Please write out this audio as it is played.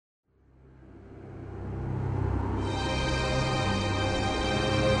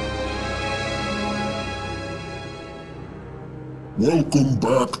Welcome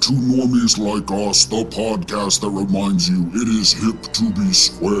back to Normies Like Us, the podcast that reminds you it is hip to be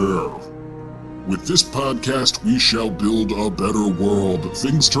square. With this podcast, we shall build a better world.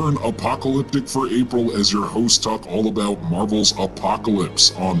 Things turn apocalyptic for April as your hosts talk all about Marvel's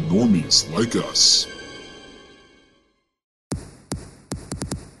Apocalypse on Normies Like Us.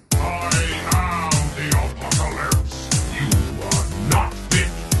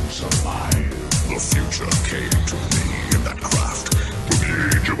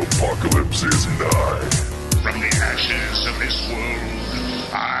 Apocalypse is nigh. From the ashes of this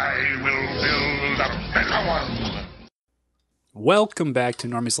world, I will build a better one. Welcome back to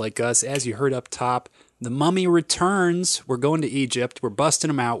Normies Like Us. As you heard up top, the mummy returns. We're going to Egypt. We're busting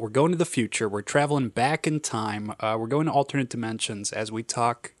them out. We're going to the future. We're traveling back in time. We're going to alternate dimensions as we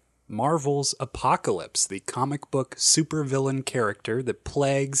talk Marvel's Apocalypse, the comic book supervillain character that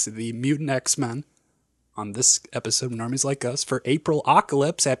plagues the mutant X-Men. On this episode of Normies Like Us for April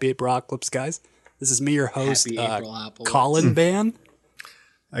Apocalypse. Happy April Apocalypse, guys. This is me, your host, Colin Ban.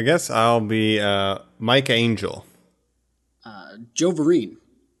 I guess I'll be Mike Angel. Joe Vereen.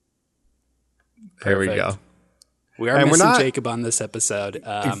 There we go. We are missing Jacob on this episode.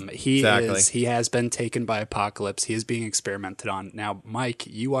 He has been taken by Apocalypse. He is being experimented on. Now, Mike,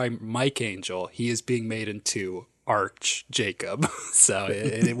 you are Mike Angel. He is being made into Arch Jacob. So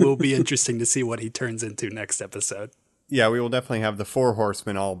it will be interesting to see what he turns into next episode. Yeah, we will definitely have the 4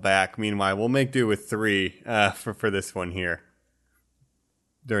 horsemen all back. Meanwhile, we'll make do with 3 for this one here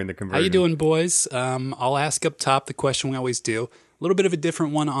during the conversion. How you doing, boys? I'll ask up top the question we always do. A little bit of a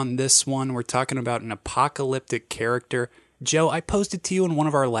different one on this one. We're talking about an apocalyptic character. Joe, I posted to you in one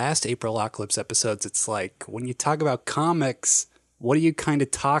of our last April Apocalypse episodes. It's like, when you talk about comics, what do you kind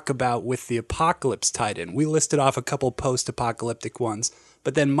of talk about with the apocalypse tied in? We listed off a couple post-apocalyptic ones,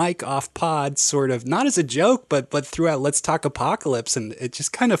 but then Mike off pod sort of, not as a joke, but threw out, let's talk apocalypse, and it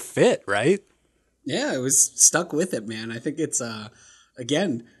just kind of fit, right? Yeah, I was stuck with it, man. I think it's,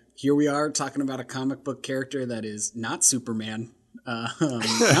 again, here we are talking about a comic book character that is not Superman,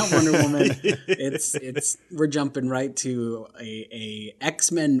 not Wonder Woman. We're jumping right to a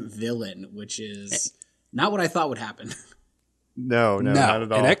X-Men villain, which is not what I thought would happen. No, not at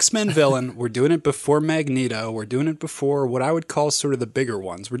all. An X-Men villain. We're doing it before Magneto. We're doing it before what I would call sort of the bigger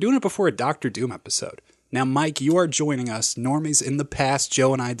ones. We're doing it before a Doctor Doom episode. Now, Mike, you are joining us. Normies, in the past,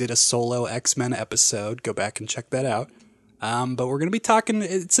 Joe and I did a solo X-Men episode. Go back and check that out. But we're going to be talking,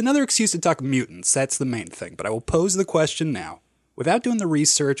 it's another excuse to talk mutants. That's the main thing. But I will pose the question now. Without doing the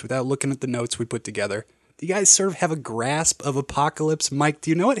research, without looking at the notes we put together, do you guys sort of have a grasp of Apocalypse? Mike,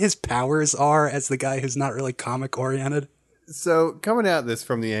 do you know what his powers are as the guy who's not really comic-oriented? So coming at this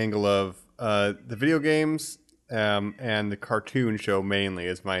from the angle of the video games and the cartoon show mainly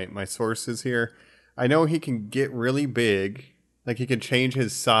is my sources here. I know he can get really big, like he can change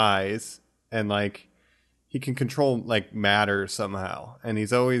his size, and like he can control like matter somehow. And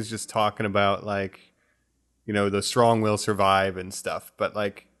he's always just talking about like, you know, the strong will survive and stuff. But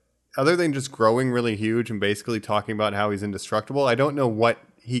like, other than just growing really huge and basically talking about how he's indestructible, I don't know what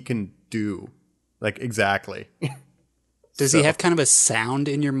he can do, like exactly. Does he have kind of a sound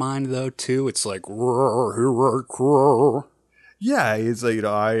in your mind, though, too? It's like, yeah, he's like,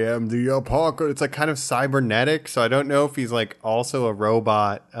 I am the apocalypse. It's like kind of cybernetic, so I don't know if he's like also a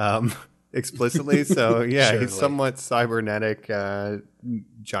robot explicitly. So yeah, he's somewhat cybernetic,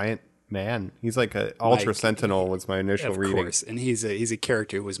 giant man. He's like a Ultra Sentinel was my initial reading. Of course, and he's a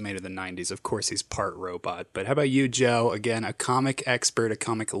character who was made in the 90s. Of course, he's part robot. But how about you, Joe? Again, a comic expert, a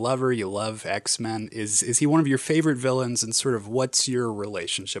comic lover. You love X-Men. Is he one of your favorite villains, and sort of what's your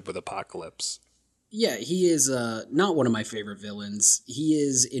relationship with Apocalypse? Yeah, he is not one of my favorite villains. He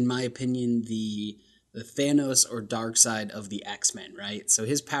is, in my opinion, the Thanos or Darkseid of the X-Men, right? So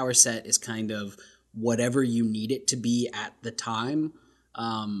his power set is kind of whatever you need it to be at the time.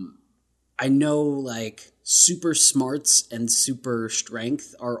 I know like super smarts and super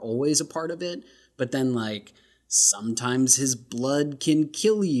strength are always a part of it, but then like sometimes his blood can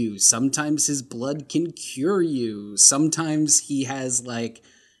kill you, sometimes his blood can cure you, sometimes he has like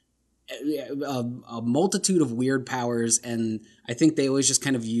a multitude of weird powers, and I think they always just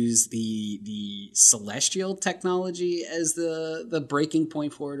kind of use the celestial technology as the breaking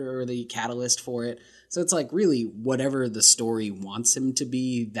point for it, or the catalyst for it. So it's like really whatever the story wants him to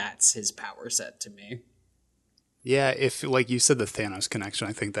be, that's his power set to me. Yeah, if, like you said, the Thanos connection,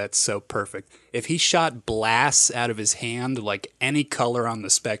 I think that's so perfect. If he shot blasts out of his hand, like any color on the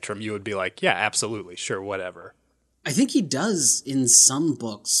spectrum, you would be like, yeah, absolutely, sure, whatever. I think he does in some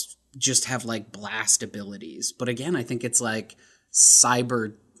books just have like blast abilities. But again, I think it's like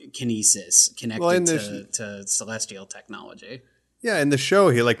cyber kinesis connected to celestial technology. Yeah, in the show,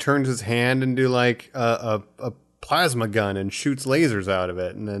 he like turns his hand into like a plasma gun and shoots lasers out of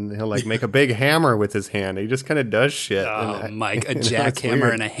it, and then he'll like make a big hammer with his hand. He just kind of does shit. Oh, Mike, a you know, it's jackhammer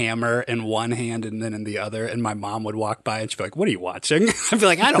weird. and a hammer in one hand and then in the other. And my mom would walk by and she'd be like, "What are you watching?" I'd be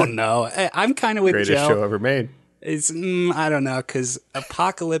like, "I don't know." I'm kind of with Greatest Joe. show ever made. It's I don't know, because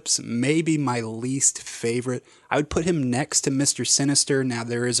Apocalypse may be my least favorite. I would put him next to Mr. Sinister. Now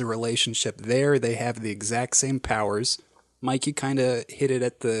there is a relationship there. They have the exact same powers. Mike, you kind of hit it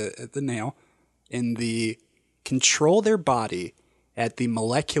at the nail. In the control their body at the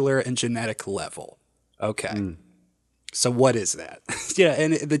molecular and genetic level. Okay. So what is that? Yeah,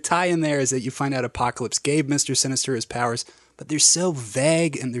 and the tie-in there is that you find out Apocalypse gave Mr. Sinister his powers, but they're so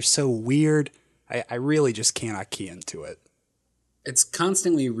vague and they're so weird. I really just cannot key into it. It's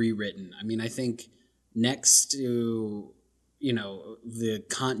constantly rewritten. I mean, I think next to, the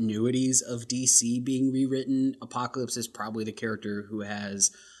continuities of DC being rewritten, Apocalypse is probably the character who has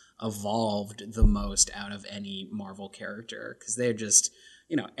evolved the most out of any Marvel character, because they're just,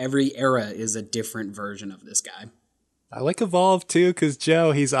 every era is a different version of this guy. I like Evolve too, because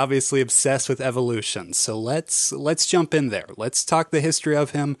Joe, he's obviously obsessed with evolution. So let's jump in there. Let's talk the history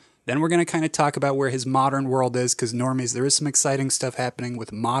of him. Then we're going to kind of talk about where his modern world is, because normies, there is some exciting stuff happening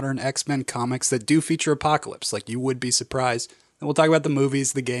with modern X-Men comics that do feature Apocalypse. Like, you would be surprised. And we'll talk about the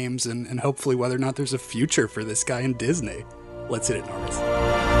movies, the games, and hopefully whether or not there's a future for this guy in Disney. Let's hit it, normies.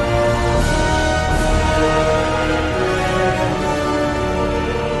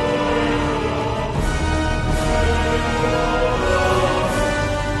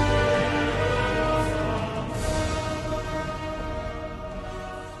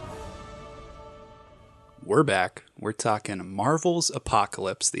 We're back. We're talking Marvel's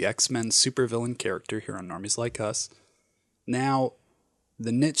Apocalypse, the X-Men supervillain character here on Normies Like Us. Now,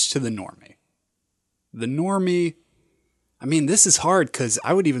 the niche to the normie. The normie, I mean, this is hard because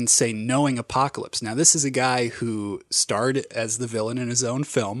I would even say knowing Apocalypse. Now, this is a guy who starred as the villain in his own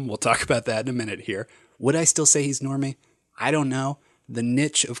film. We'll talk about that in a minute here. Would I still say he's normie? I don't know. The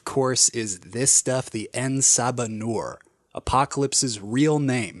niche, of course, is this stuff, the En-Sabah Nur. Apocalypse's real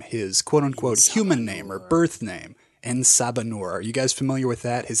name, his quote-unquote human name or birth name, En-Sabah Nur. Are you guys familiar with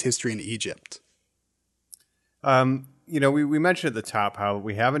that, his history in Egypt? We mentioned at the top how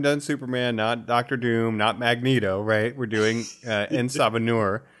we haven't done Superman, not Doctor Doom, not Magneto, right? We're doing En-Sabah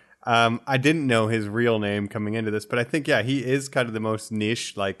Nur. I didn't know his real name coming into this, but I think, yeah, he is kind of the most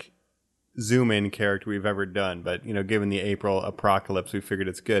niche, like, zoom-in character we've ever done. But, given the April apocalypse, we figured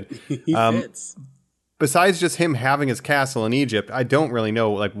it's good. He fits. Besides just him having his castle in Egypt, I don't really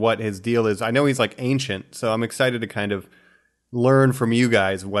know like what his deal is. I know he's like ancient, so I'm excited to kind of learn from you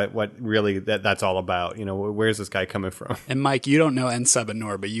guys what really that's all about. Where's this guy coming from? And Mike, you don't know En-Sabah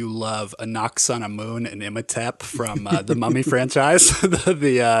Nur, but you love Anaxanamun and Imhotep from the Mummy franchise.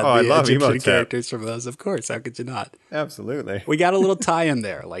 the I love Egyptian Imhotep. characters from those, of course. How could you not? Absolutely. We got a little tie-in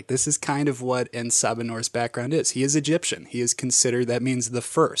there. Like, this is kind of what En-Sabah Nur's background is. He is Egyptian. He is considered, that means the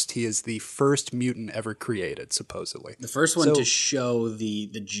first. He is the first mutant ever created, supposedly. The first one to show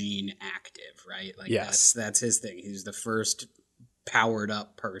the gene active, right? Like, yes. That's his thing. He's the first powered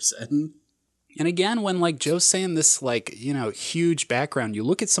up person. And again, when like Joe's saying this, like, huge background, you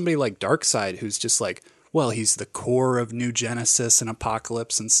look at somebody like Darkseid, who's just like, well, he's the core of New Genesis and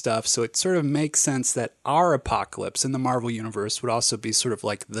Apocalypse and stuff. So it sort of makes sense that our Apocalypse in the Marvel Universe would also be sort of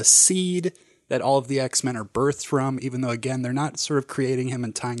like the seed that all of the X-Men are birthed from, even though, again, they're not sort of creating him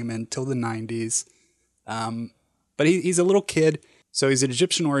and tying him in till the 90s. But he's a little kid, so he's an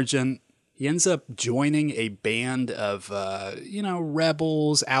Egyptian origin. He ends up joining a band of,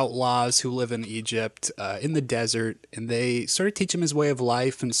 rebels, outlaws who live in Egypt, in the desert, and they sort of teach him his way of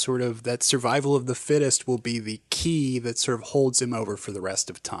life, and sort of that survival of the fittest will be the key that sort of holds him over for the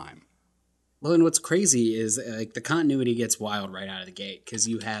rest of time. Well, and what's crazy is like the continuity gets wild right out of the gate, because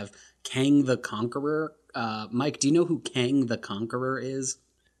you have Kang the Conqueror. Mike, do you know who Kang the Conqueror is?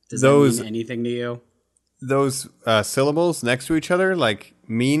 Does that mean anything to you? Those syllables next to each other, like,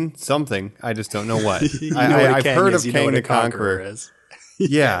 mean something. I just don't know what. I've I've heard of Kang the Conqueror. Is.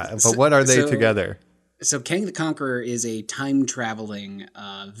 Yeah, but what are they together? So Kang the Conqueror is a time-traveling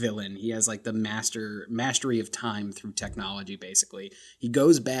villain. He has like the mastery of time through technology, basically. He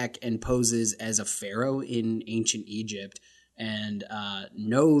goes back and poses as a pharaoh in ancient Egypt and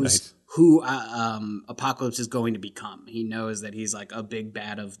knows who Apocalypse is going to become. He knows that he's like a big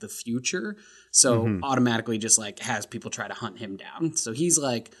bad of the future, so automatically just like has people try to hunt him down. So he's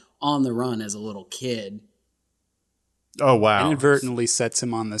like on the run as a little kid. Oh, wow. Inadvertently sets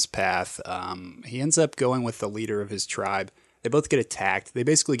him on this path. He ends up going with the leader of his tribe. They both get attacked. They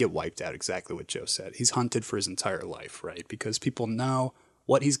basically get wiped out, exactly what Joe said. He's hunted for his entire life, right? Because people know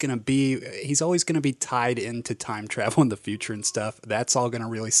what he's going to be. He's always going to be tied into time travel in the future and stuff. That's all going to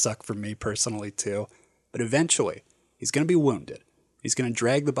really suck for me personally, too. But eventually, he's going to be wounded. He's going to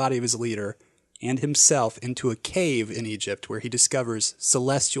drag the body of his leader and himself into a cave in Egypt where he discovers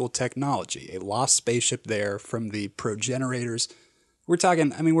celestial technology, a lost spaceship there from the progenitors. We're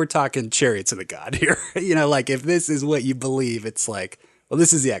talking Chariots of the God here. Like if this is what you believe, it's like, well,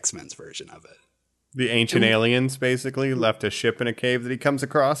 this is the X-Men's version of it. The ancient aliens basically left a ship in a cave that he comes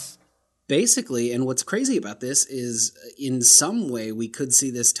across. Basically, and what's crazy about this is in some way we could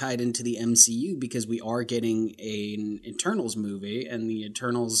see this tied into the MCU because we are getting an Eternals movie and the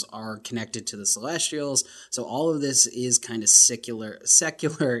Eternals are connected to the Celestials. So all of this is kind of secular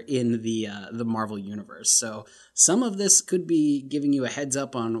in the Marvel universe. So some of this could be giving you a heads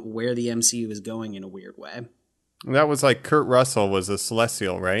up on where the MCU is going in a weird way. That was like Kurt Russell was a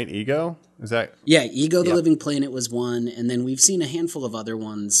Celestial, right? Ego? Is that? Yeah, Ego the Living Planet was one, and then we've seen a handful of other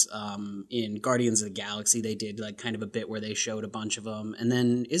ones in Guardians of the Galaxy. They did like kind of a bit where they showed a bunch of them, and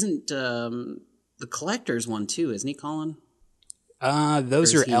then isn't the Collector's one too? Isn't he, Colin?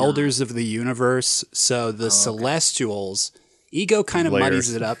 Those are Elders of the Universe. So the Celestials, Ego kind of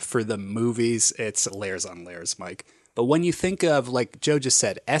muddies it up for the movies. It's layers on layers, Mike. But when you think of, like Joe just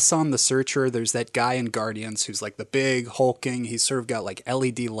said, Esson the Searcher, there's that guy in Guardians who's like the big hulking, he's sort of got like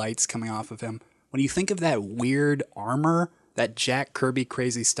LED lights coming off of him. When you think of that weird armor, that Jack Kirby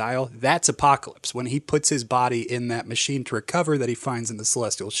crazy style, that's Apocalypse. When he puts his body in that machine to recover that he finds in the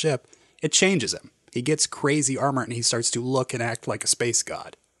Celestial ship, it changes him. He gets crazy armor and he starts to look and act like a space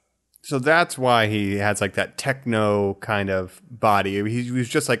god. So that's why he has like that techno kind of body. He was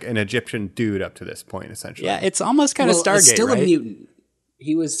just like an Egyptian dude up to this point, essentially. Yeah, it's almost kind of Stargate, still right? a mutant.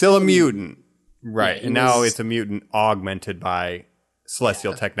 He was still a mutant. Right. Yeah, and now it's a mutant augmented by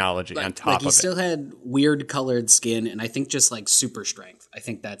celestial technology on top of it. He still had weird colored skin and I think just like super strength. I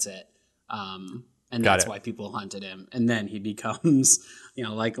think that's it. And that's why people hunted him. And then he becomes,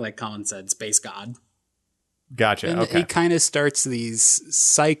 like Colin said, space god. Gotcha. And okay. he kind of starts these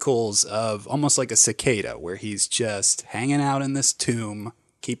cycles of almost like a cicada where he's just hanging out in this tomb,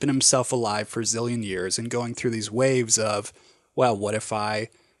 keeping himself alive for a zillion years and going through these waves of, well, what if I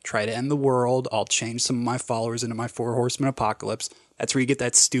try to end the world? I'll change some of my followers into my 4 horsemen apocalypse. That's where you get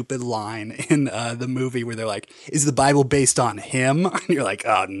that stupid line in the movie where they're like, is the Bible based on him? And you're like,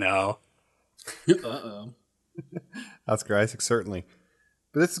 oh, no. Uh-oh. Oscar Isaac, certainly.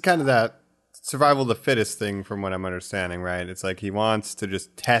 But this is kind of that survival of the fittest thing from what I'm understanding, right? It's like he wants to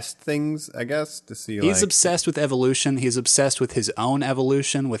just test things, I guess, to see He's obsessed with evolution. He's obsessed with his own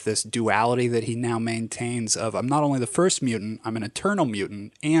evolution, with this duality that he now maintains of, I'm not only the first mutant, I'm an eternal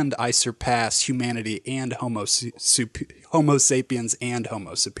mutant, and I surpass humanity and Homo sapiens and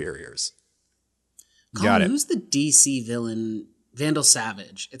Homo superiors. Colin, who's the DC villain? Vandal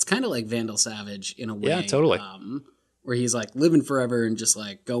Savage. It's kind of like Vandal Savage in a way. Yeah, totally. Where he's like living forever and just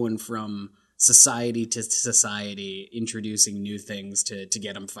like going from society to society, introducing new things to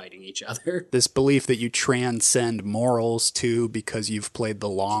get them fighting each other. This belief that you transcend morals too because you've played the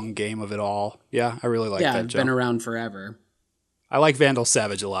long game of it all. Yeah, I really like that, I've Joe. been around forever. I like Vandal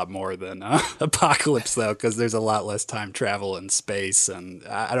Savage a lot more than Apocalypse, though, because there's a lot less time travel in space, and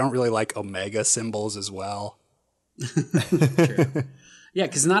I don't really like Omega symbols as well. True. Yeah,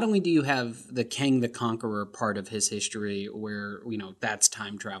 because not only do you have the Kang the Conqueror part of his history where, that's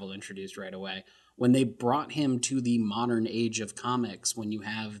time travel introduced right away. When they brought him to the modern age of comics, when you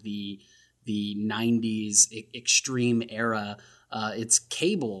have the 90s extreme era, it's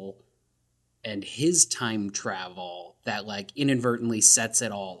Cable and his time travel that like inadvertently sets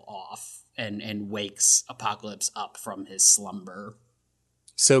it all off and wakes Apocalypse up from his slumber.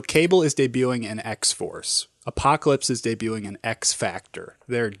 So Cable is debuting in X-Force. Apocalypse is debuting in X-Factor.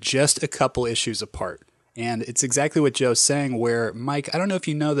 They're just a couple issues apart. And it's exactly what Joe's saying where, Mike, I don't know if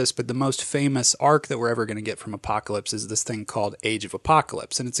you know this, but the most famous arc that we're ever going to get from Apocalypse is this thing called Age of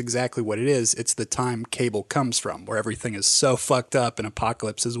Apocalypse. And it's exactly what it is. It's the time Cable comes from, where everything is so fucked up and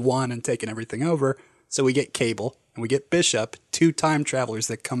Apocalypse has won and taken everything over. So we get Cable and we get Bishop, 2 time travelers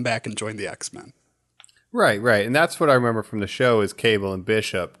that come back and join the X-Men. Right. And that's what I remember from the show is Cable and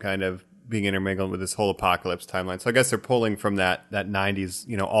Bishop kind of being intermingled with this whole Apocalypse timeline. So I guess they're pulling from that 90s,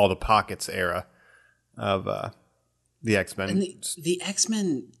 all the pockets era of the X-Men. And the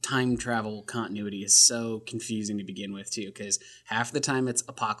X-Men time travel continuity is so confusing to begin with, too, because half the time it's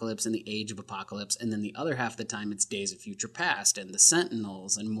Apocalypse and the Age of Apocalypse, and then the other half the time it's Days of Future Past and the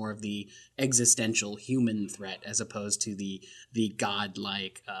Sentinels and more of the existential human threat as opposed to the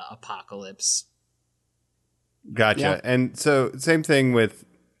godlike Apocalypse. Gotcha. Yeah. And so same thing with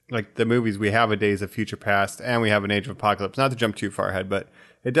like the movies. We have a Days of Future Past and we have an Age of Apocalypse. Not to jump too far ahead, but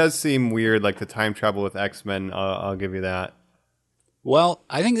it does seem weird, like the time travel with X-Men. I'll give you that. Well,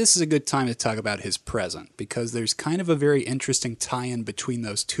 I think this is a good time to talk about his present, because there's kind of a very interesting tie-in between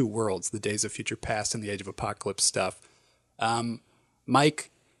those two worlds, the Days of Future Past and the Age of Apocalypse stuff. Mike,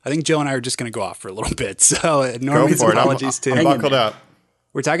 I think Joe and I are just going to go off for a little bit, so Normie's Go for it. apologies too. I'm buckled up.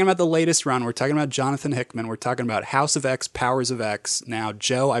 We're talking about the latest run. We're talking about Jonathan Hickman. We're talking about House of X, Powers of X. Now,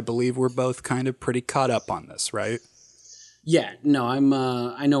 Joe, I believe we're both kind of pretty caught up on this, right? Yeah, no,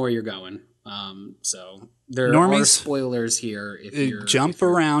 I know where you're going. So there are spoilers here. If you're jump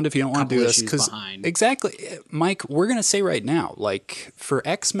around if you don't want to do this, because behind. exactly, Mike. We're gonna say right now, like for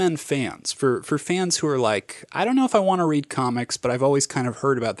X-Men fans, for fans who are like, I don't know if I want to read comics, but I've always kind of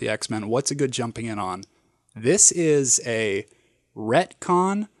heard about the X-Men. What's a good jumping in on? This is a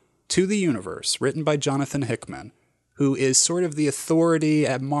retcon to the universe written by Jonathan Hickman, who is sort of the authority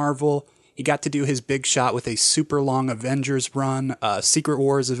at Marvel. He got to do his big shot with a super long Avengers run, Secret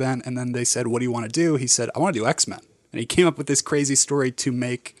Wars event, and then they said, what do you want to do? He said, I want to do X-Men. And he came up with this crazy story to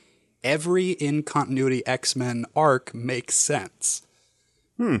make every in-continuity X-Men arc make sense.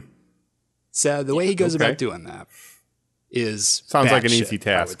 So the way he goes about doing that is sounds like an shit, easy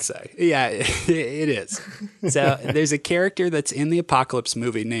task, I would say. Yeah, it is. So there's a character that's in the Apocalypse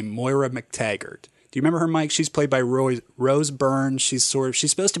movie named Moira McTaggart. Do you remember her, Mike? She's played by Rose Byrne. She's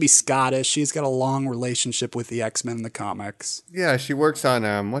supposed to be Scottish. She's got a long relationship with the X-Men in the comics. Yeah, she works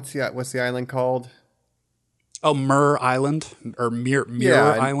on what's the island called? Oh, Muir Island or Muir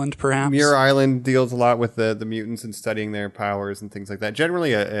Island, perhaps. Muir Island deals a lot with the mutants and studying their powers and things like that.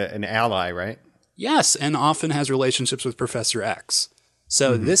 Generally, an ally, right? Yes, and often has relationships with Professor X.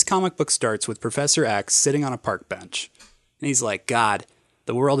 So this comic book starts with Professor X sitting on a park bench, and he's like, God,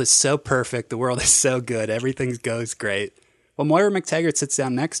 the world is so perfect. The world is so good. Everything goes great. Well, Moira McTaggart sits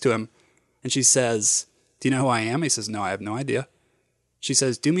down next to him, and she says, do you know who I am? He says, no, I have no idea. She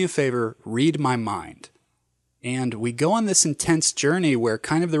says, do me a favor, read my mind. And we go on this intense journey where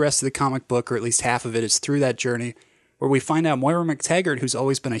kind of the rest of the comic book, or at least half of it, is through that journey, where we find out Moira McTaggart, who's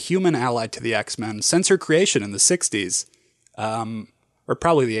always been a human ally to the X-Men since her creation in the 60s, or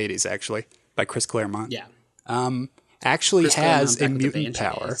probably the 80s, actually, by Chris Claremont. Yeah. Actually Chris has a Claremont back with the mutant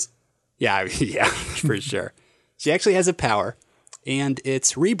Banshee power. days. Yeah, for sure. She actually has a power, and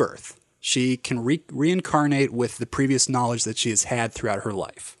it's rebirth. She can reincarnate with the previous knowledge that she has had throughout her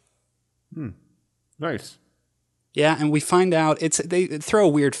life. Nice. Yeah, and we find out they throw a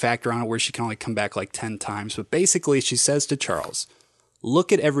weird factor on it where she can only come back like 10 times, but basically she says to Charles,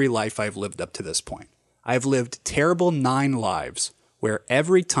 look at every life I've lived up to this point. I've lived terrible 9 lives where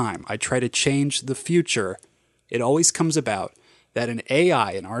every time I try to change the future, it always comes about that an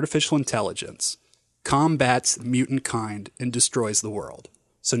AI, an artificial intelligence, combats mutant kind and destroys the world.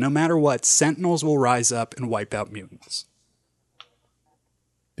 So no matter what, Sentinels will rise up and wipe out mutants.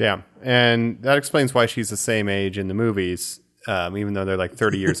 Yeah, and that explains why she's the same age in the movies, even though they're like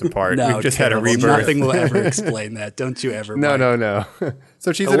 30 years apart. No, We've just had a terrible. rebirth. Nothing will ever explain that. Don't you ever. No, Mike. no.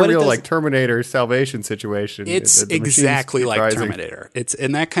 So she's in a what it real does- like Terminator salvation situation. It's The machine's exactly like rising. Terminator.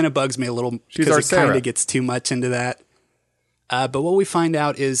 And that kind of bugs me a little She's because our it kind Sarah. of gets too much into that. But what we find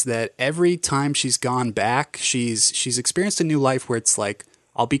out is that every time she's gone back, she's experienced a new life where it's like,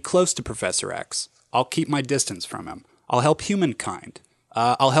 I'll be close to Professor X. I'll keep my distance from him. I'll help humankind.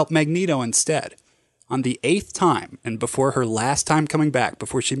 I'll help Magneto instead. On the 8th time, and before her last time coming back,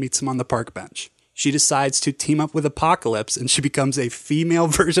 before she meets him on the park bench, she decides to team up with Apocalypse, and she becomes a female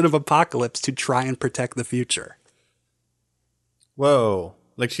version of Apocalypse to try and protect the future. Whoa.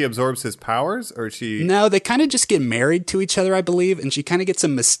 Like she absorbs his powers, or she... No, they kind of just get married to each other, I believe, and she kind of gets a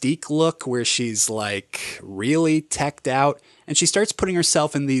Mystique look where she's like really teched out, and she starts putting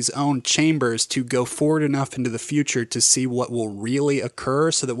herself in these own chambers to go forward enough into the future to see what will really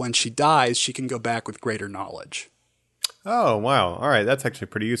occur so that when she dies, she can go back with greater knowledge. Oh, wow. All right, that's actually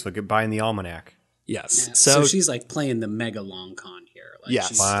pretty useful. Get buying the almanac. Yes. Yeah, so she's like playing the mega long con here. Like Yes.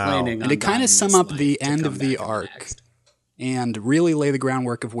 she's Wow. planning on And to kind dying of sum this up life the to end come of the back in arc next. and really lay the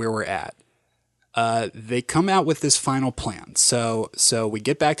groundwork of where we're at, they come out with this final plan. So we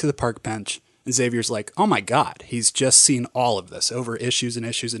get back to the park bench, and Xavier's like, oh my God, he's just seen all of this over issues and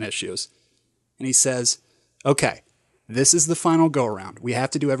issues and issues. And he says, okay, this is the final go-around. We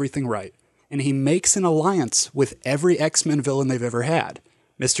have to do everything right. And he makes an alliance with every X-Men villain they've ever had.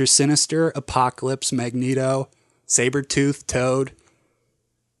 Mr. Sinister, Apocalypse, Magneto, Sabretooth, Toad.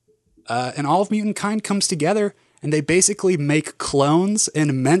 And all of mutant kind comes together, and they basically make clones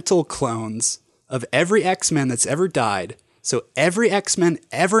and mental clones of every X-Men that's ever died So every X-Men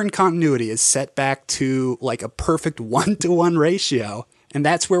ever in continuity is set back to like a perfect 1-to-1 ratio, and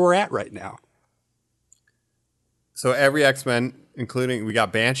that's where we're at right now. So every X-Men, including, we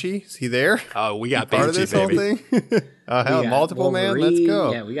got Banshee. Is he there? Oh, we got Part of Banshee, this whole baby. thing? Hell, We got multiple man. Let's Wolverine.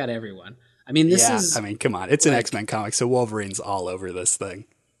 go. Yeah, we got everyone. I mean, this is. I mean, come on. It's an like- X-Men comic, so Wolverine's all over this thing.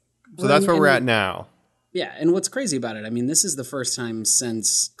 So that's where we're at and- now. Yeah, and what's crazy about it, I mean, this is the first time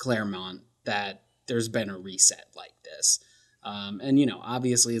since Claremont that there's been a reset like this. And, you know,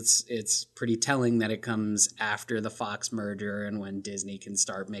 obviously it's pretty telling that it comes after the Fox merger and when Disney can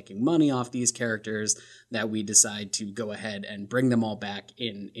start making money off these characters that we decide to go ahead and bring them all back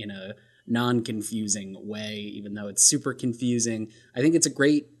in a non-confusing way, even though it's super confusing. I think it's a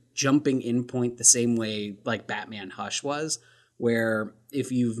great jumping in point the same way like Batman Hush was, where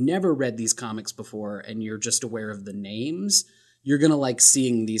if you've never read these comics before and you're just aware of the names, you're going to like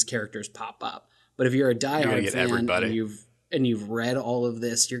seeing these characters pop up. But if you're a diehard get fan everybody. and you've read all of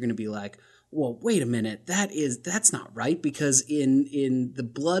this, you're going to be like, well, wait a minute, that's not right, because in the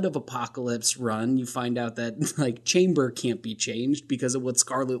Blood of Apocalypse run, you find out that like Chamber can't be changed because of what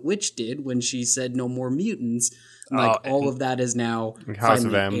Scarlet Witch did when she said no more mutants. Like all of that is now House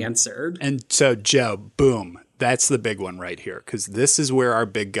of finally M. answered. And so, Joe, boom, that's the big one right here, because this is where our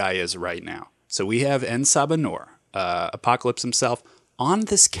big guy is right now. So we have En Sabah Nur, Apocalypse himself, on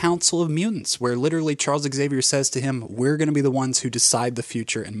this Council of Mutants, where literally Charles Xavier says to him, we're going to be the ones who decide the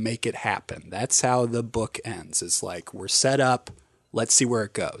future and make it happen. That's how the book ends. It's like, we're set up, let's see where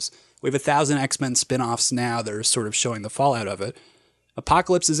it goes. We have 1,000 X-Men spin-offs now that are sort of showing the fallout of it.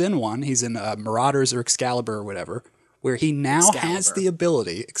 Apocalypse is in one. He's in Marauders or Excalibur or whatever, where he now has the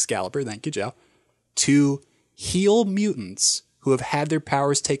ability, Excalibur, thank you, Joe, to heal mutants who have had their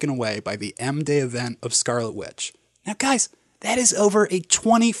powers taken away by the M-Day event of Scarlet Witch. Now, guys, that is over a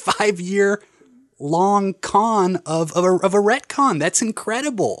 25-year long con of a retcon. That's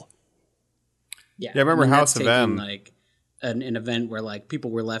incredible. Yeah, I remember House that's of M. taking, like an event where like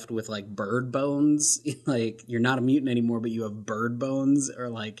people were left with like bird bones. Like you're not a mutant anymore, but you have bird bones, or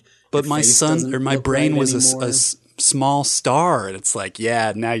like. But your my face son doesn't or my look brain right was anymore. small star, and it's like,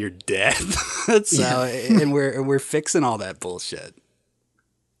 yeah, now you're dead. So, and we're fixing all that bullshit.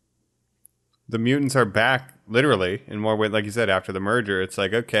 The mutants are back, literally, in more ways. Like you said, after the merger, it's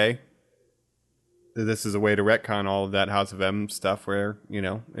like, okay, this is a way to retcon all of that House of M stuff where, you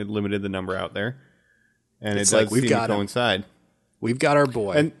know, it limited the number out there. And It's it does like we've seem got to him. coincide. We've got our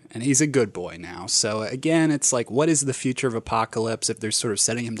boy, And- and he's a good boy now. So again, it's like, what is the future of Apocalypse if they're sort of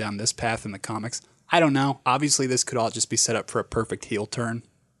setting him down this path in the comics? I don't know. Obviously, this could all just be set up for a perfect heel turn.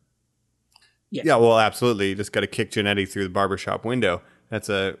 Yeah, well, absolutely. You just got to kick Janetti through the barbershop window. That's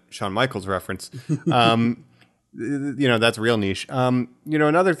a Shawn Michaels reference. You know, that's real niche. You know,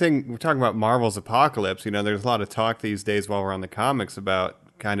 another thing, we're talking about Marvel's Apocalypse. You know, there's a lot of talk these days while we're on the comics about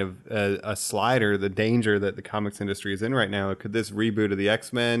kind of a slider, the danger that the comics industry is in right now. Could this reboot of the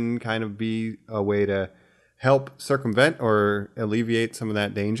X-Men kind of be a way to help circumvent or alleviate some of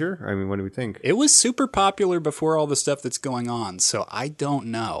that danger? I mean, what do we think? It was super popular before all the stuff that's going on, so I don't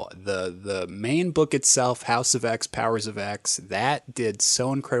know. The main book itself, House of X, Powers of X, that did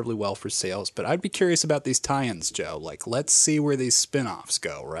so incredibly well for sales, but I'd be curious about these tie-ins, Joe. Like, let's see where these spin-offs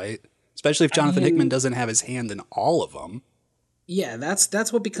go, right? Especially if Jonathan Hickman doesn't have his hand in all of them. Yeah,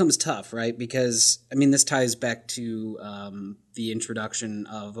 that's what becomes tough, right? Because I mean, this ties back to the introduction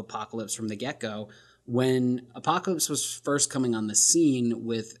of Apocalypse from the get-go. When Apocalypse was first coming on the scene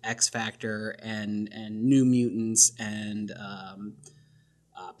with X Factor and New Mutants and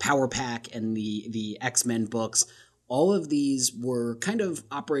Power Pack and the X-Men books, all of these were kind of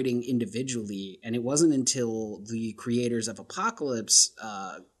operating individually, and it wasn't until the creators of Apocalypse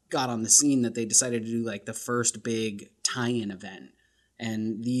got on the scene that they decided to do like the first big tie-in event.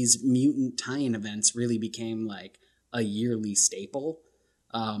 And these mutant tie-in events really became like a yearly staple.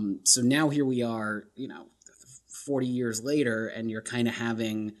 So now here we are, you know, 40 years later, and you're kind of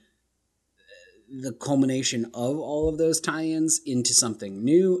having the culmination of all of those tie-ins into something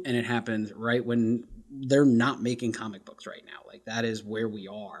new, and it happened right when they're not making comic books right now. Like, that is where we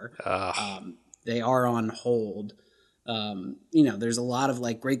are. They are on hold. You know, there's a lot of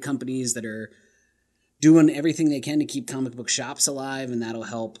like great companies that are doing everything they can to keep comic book shops alive, and that'll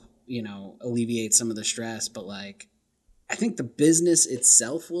help, you know, alleviate some of the stress. But like, I think the business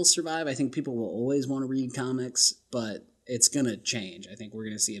itself will survive. I think people will always want to read comics, but it's going to change. I think we're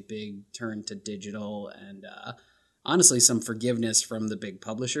going to see a big turn to digital and honestly some forgiveness from the big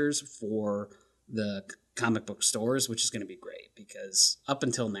publishers for the comic book stores, which is going to be great because up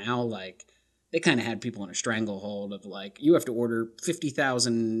until now, like, they kind of had people in a stranglehold of like, you have to order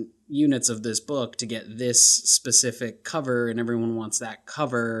 50,000 units of this book to get this specific cover, and everyone wants that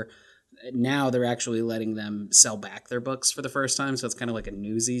cover. Now they're actually letting them sell back their books for the first time, so it's kind of like a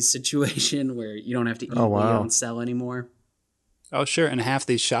Newsies situation where you don't have to eat what you don't sell anymore. Oh, sure. And half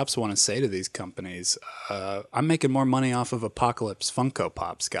these shops want to say to these companies, I'm making more money off of Apocalypse Funko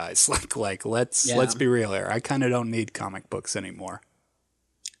Pops, guys. Let's be real here. I kind of don't need comic books anymore.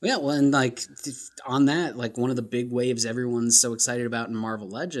 Yeah, well, and like on that, like one of the big waves everyone's so excited about in Marvel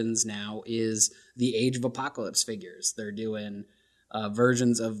Legends now is the Age of Apocalypse figures. They're doing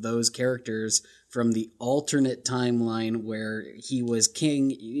versions of those characters from the alternate timeline where he was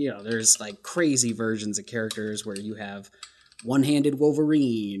king. You know, there's like crazy versions of characters where you have one-handed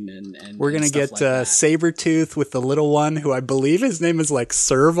Wolverine and we're gonna get like Sabretooth with the little one who I believe his name is like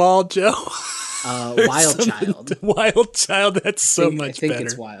Serval, Joe. Wild Child. Wild Child. That's so much better. I think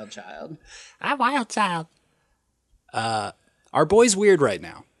it's Wild Child. I'm Wild Child. Our boy's weird right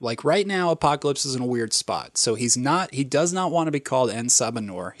now. Like right now, Apocalypse is in a weird spot. So he does not want to be called En Sabah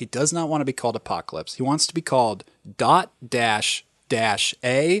Nur. He does not want to be called Apocalypse. He wants to be called ... A ...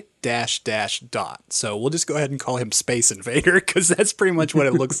 So we'll just go ahead and call him Space Invader because that's pretty much what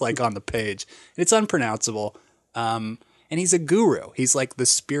it looks like on the page. It's unpronounceable. And he's a guru. He's like the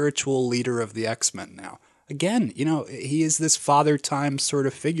spiritual leader of the X-Men now. Again, you know, he is this Father Time sort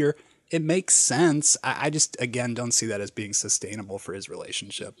of figure. It makes sense. I just, again, don't see that as being sustainable for his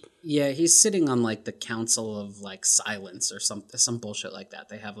relationship. Yeah, he's sitting on like the Council of like Silence or some bullshit like that.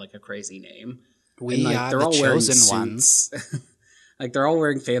 They have like a crazy name. We are the chosen ones. Like they're all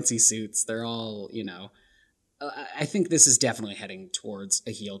wearing fancy suits. They're all, you know, I think this is definitely heading towards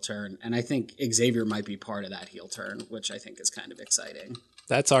a heel turn. And I think Xavier might be part of that heel turn, which I think is kind of exciting.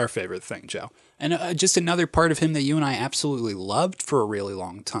 That's our favorite thing, Joe. And just another part of him that you and I absolutely loved for a really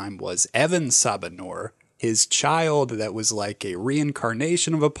long time was Evan Sabah Nur, his child that was like a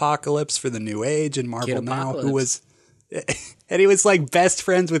reincarnation of Apocalypse for the New Age in Marvel Now, who was... And he was like best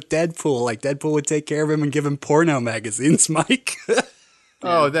friends with Deadpool. Like Deadpool would take care of him and give him porno magazines, Mike.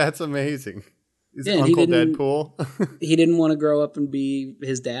 Oh, that's amazing. Is Uncle Deadpool? He didn't want to grow up and be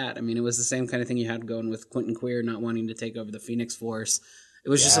his dad. I mean, it was the same kind of thing you had going with Quentin Quire not wanting to take over the Phoenix Force. It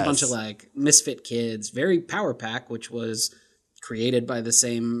was just a bunch of like misfit kids. Very Power Pack, which was created by the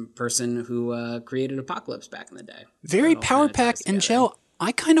same person who created Apocalypse back in the day. Very Power Pack. And Joe,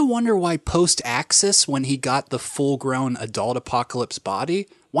 I kind of wonder why post-Axis, when he got the full-grown adult Apocalypse body,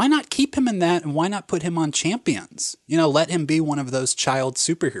 why not keep him in that and why not put him on Champions? You know, let him be one of those child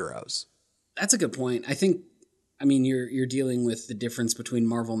superheroes. That's a good point. I mean, you're dealing with the difference between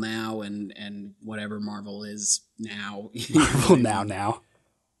Marvel Now and whatever Marvel is now. Marvel now.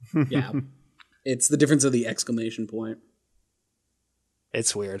 Yeah. It's the difference of the exclamation point.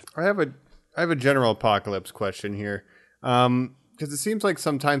 It's weird. I have a general Apocalypse question here. Because it seems like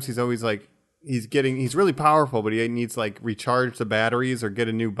sometimes he's always like, he's really powerful, but he needs like recharge the batteries or get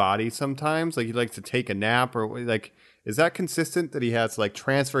a new body sometimes. Like he likes to take a nap or like, is that consistent that he has to like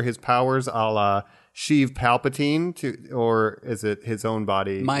transfer his powers a la Sheev Palpatine or is it his own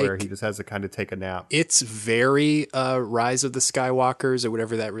body, Mike, where he just has to kind of take a nap? It's very Rise of the Skywalkers or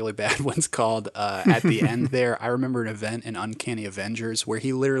whatever that really bad one's called. At the end there, I remember an event in Uncanny Avengers where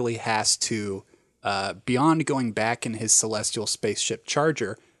he literally has to, beyond going back in his celestial spaceship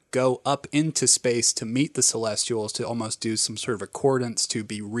charger, go up into space to meet the Celestials to almost do some sort of accordance to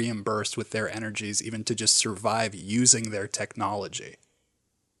be reimbursed with their energies, even to just survive using their technology.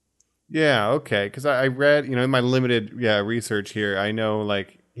 Yeah, okay. Because I read, in my limited research here, I know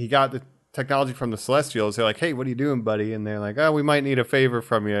like he got the technology from the Celestials. They're like, hey, what are you doing, buddy? And they're like, oh, we might need a favor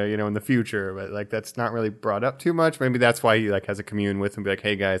from you, in the future. But like that's not really brought up too much. Maybe that's why he like has a commune with him, be like,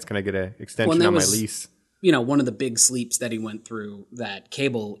 hey guys, can I get an extension on my lease? One of the big sleeps that he went through that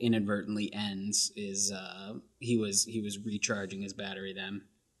Cable inadvertently ends is he was recharging his battery then.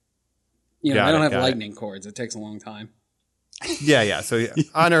 They don't have lightning cords. It takes a long time. Yeah. So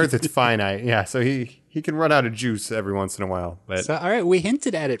on Earth, it's finite. Yeah, so he can run out of juice every once in a while. But all right, we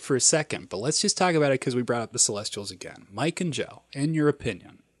hinted at it for a second, but let's just talk about it because we brought up the Celestials again. Mike and Joe, in your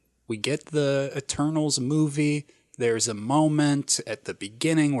opinion, we get the Eternals movie. There's a moment at the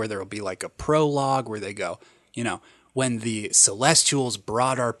beginning where there will be like a prologue where they go, when the Celestials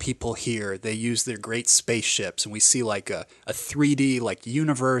brought our people here, they used their great spaceships, and we see like a 3D like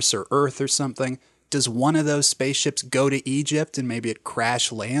universe or Earth or something. Does one of those spaceships go to Egypt and maybe it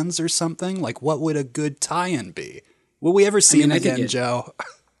crash lands or something? Like, what would a good tie-in be? Will we ever see him again, Joe?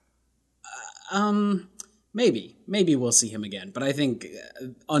 Maybe we'll see him again, but I think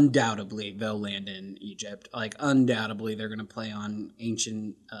undoubtedly they'll land in Egypt. Like undoubtedly they're going to play on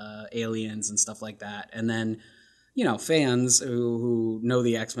ancient aliens and stuff like that. And then, fans who know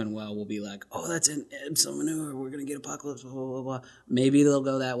the X-Men well will be like, "Oh, that's an Epsilon maneuver. We're going to get Apocalypse." Blah blah blah. Maybe they'll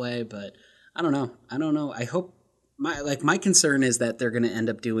go that way, but I don't know. I hope my concern is that they're going to end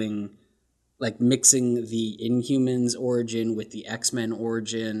up doing, like, mixing the Inhumans origin with the X-Men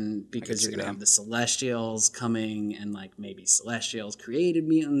origin, because you're going to have the Celestials coming, and, like, maybe Celestials created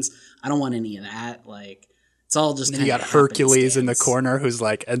mutants. I don't want any of that. Like, it's all just kind of... You got Hercules in the corner who's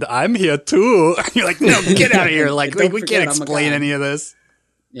like, and I'm here too. You're like, no, get out of here. Like, we can't explain any of this.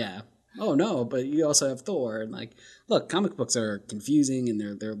 Yeah. Oh, no, but you also have Thor. And, like, look, comic books are confusing, and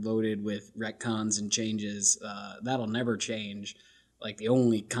they're loaded with retcons and changes. That'll never change. Like, the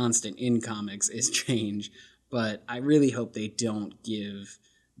only constant in comics is change, but I really hope they don't give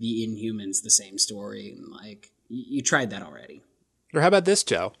the Inhumans the same story. Like, you tried that already. Or how about this,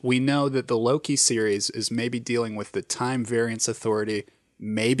 Joe? We know that the Loki series is maybe dealing with the Time Variance Authority,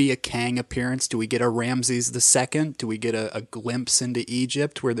 maybe a Kang appearance. Do we get a Ramses II? Do we get a glimpse into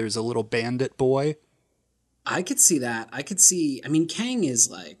Egypt where there's a little bandit boy? I could see that. I mean, Kang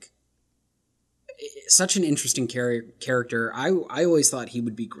is, like, such an interesting character. I always thought he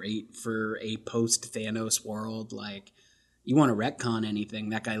would be great for a post-Thanos world. Like, you want to retcon anything,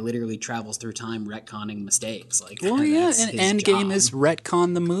 that guy literally travels through time retconning mistakes. Like, well, yeah, and Endgame is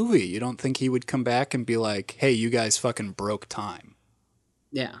retcon the movie. You don't think he would come back and be like, hey, you guys fucking broke time.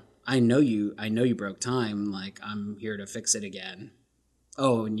 Yeah, I know you broke time. Like, I'm here to fix it again.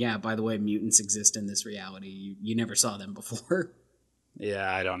 Oh, and yeah, by the way, mutants exist in this reality. You never saw them before.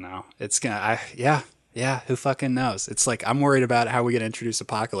 Yeah, I don't know. It's gonna, who fucking knows? It's like, I'm worried about how we gonna introduce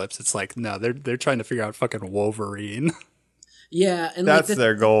Apocalypse. It's like, no, they're trying to figure out fucking Wolverine. Yeah, and that's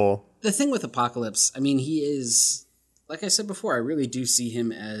their goal. The thing with Apocalypse, I mean, he is, like I said before, I really do see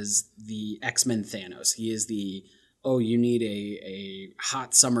him as the X-Men Thanos. He is you need a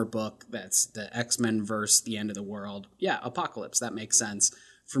hot summer book that's the X-Men versus the end of the world. Yeah, Apocalypse, that makes sense.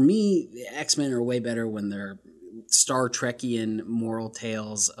 For me, the X-Men are way better when they're Star Trekian moral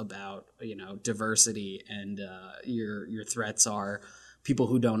tales about, diversity, and your threats are people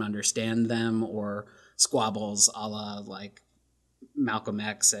who don't understand them, or squabbles a la, like, Malcolm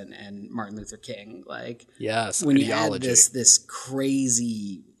X and Martin Luther King. Like, yes, when ideology. you add this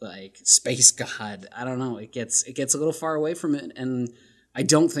crazy, like, space god, I don't know, it gets a little far away from it, and I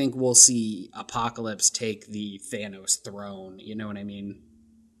don't think we'll see Apocalypse take the Thanos throne. You know what I mean?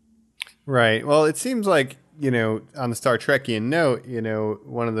 Right. Well, it seems like, on the Star Trekian note,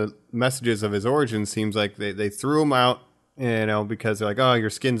 one of the messages of his origin seems like they threw him out, because they're like, oh, your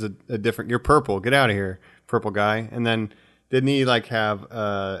skin's a different, you're purple, get out of here, purple guy. And then didn't he, like, have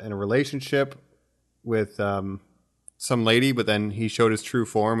in a relationship with some lady, but then he showed his true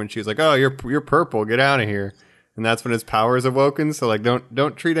form, and she was like, oh, you're purple, get out of here. And that's when his powers awoken. So, like,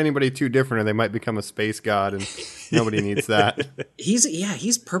 don't treat anybody too different, or they might become a space god, and nobody needs that.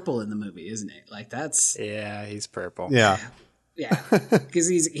 He's purple in the movie, isn't it? Like, that's... Yeah, he's purple. Yeah. Yeah, because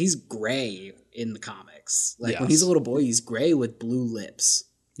he's gray in the comics. Like, when he's a little boy, he's gray with blue lips.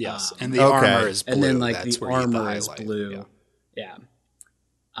 Yes, and the armor is blue. And then, like, that's the where armor is blue. Yeah.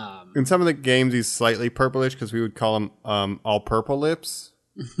 In some of the games, he's slightly purplish, because we would call him all purple lips.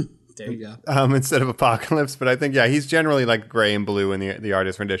 There you go. Instead of Apocalypse. But I think, yeah, he's generally, like, gray and blue in the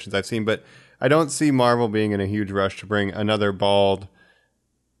artist renditions I've seen. But I don't see Marvel being in a huge rush to bring another bald,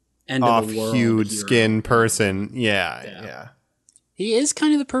 off-hued skin person. Yeah. He is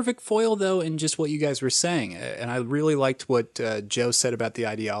kind of the perfect foil, though, in just what you guys were saying. And I really liked what Joe said about the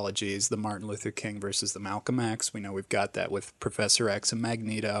ideologies, the Martin Luther King versus the Malcolm X. We know we've got that with Professor X and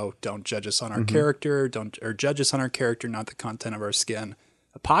Magneto. Don't judge us on our character, or judge us on our character, not the content of our skin.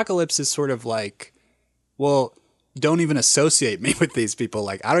 Apocalypse is sort of like, well, don't even associate me with these people.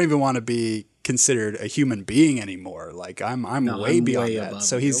 Like, I don't even want to be considered a human being anymore. Like, I'm way beyond that.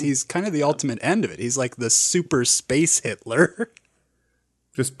 So he's kind of the ultimate end of it. He's like the super space Hitler.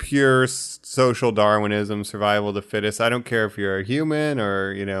 Just pure social Darwinism, survival of the fittest. I don't care if you're a human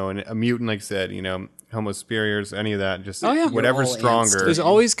or, a mutant, like I said, Homo superiors, any of that. Just whatever's stronger. There's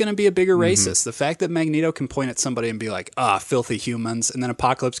always going to be a bigger racist. The fact that Magneto can point at somebody and be like, filthy humans, and then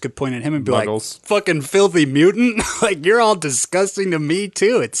Apocalypse could point at him and be Muggles. like, fucking filthy mutant. Like, you're all disgusting to me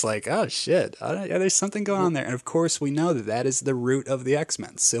too. It's like, oh shit, there's something going on there. And of course we know that is the root of the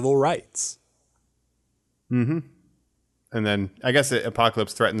X-Men, civil rights. Mm-hmm. And then I guess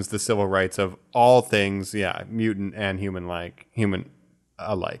Apocalypse threatens the civil rights of all things, mutant and human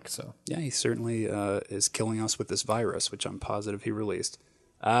alike. So yeah, he certainly is killing us with this virus, which I'm positive he released.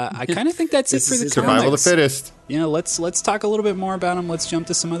 I kind of think that's it for the survival of the comics. fittest. You know, let's talk a little bit more about him. Let's jump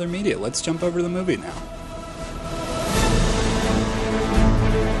to some other media. Let's jump over to the movie now.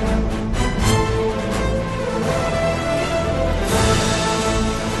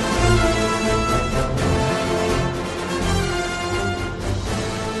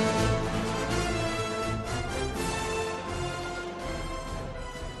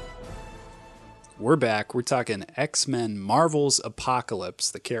 We're back. We're talking X-Men Marvel's Apocalypse,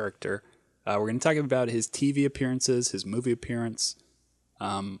 the character. We're going to talk about his TV appearances, his movie appearance.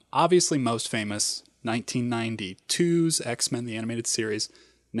 Obviously most famous, 1992's X-Men, the animated series.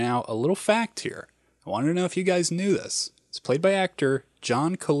 Now, a little fact here. I wanted to know if you guys knew this. It's played by actor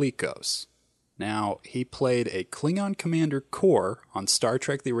John Colicos. Now, he played a Klingon Commander Kor on Star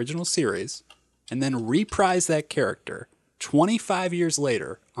Trek, the original series, and then reprised that character 25 years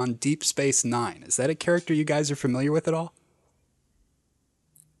later on Deep Space Nine. Is that a character you guys are familiar with at all?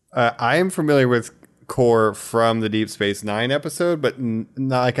 I am familiar with Kor from the Deep Space Nine episode, but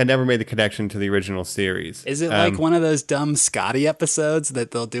not like I never made the connection to the original series. Is it like one of those dumb Scotty episodes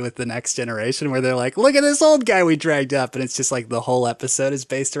that they'll do with the Next Generation where they're like, look at this old guy we dragged up, and it's just like the whole episode is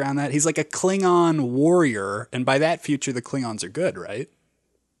based around that? He's like a Klingon warrior, and by that future, the Klingons are good, right?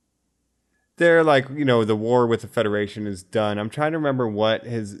 They're like, you know, the war with the Federation is done. I'm trying to remember what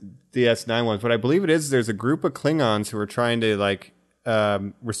his DS9 was, but I believe it is. There's a group of Klingons who are trying to like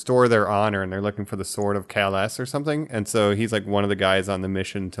restore their honor, and they're looking for the sword of Kal-Es or something. And so he's like one of the guys on the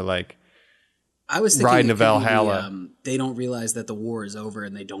mission to like I was thinking ride to Valhalla. They don't realize that the war is over,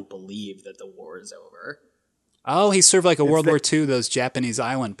 and they don't believe that the war is over. Oh, he's sort of like a World War II, those Japanese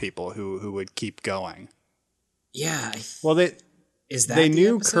island people who would keep going. Yeah. Well, Is that they the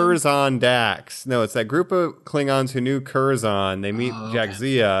knew episode? Curzon Dax. No, it's that group of Klingons who knew Curzon. They meet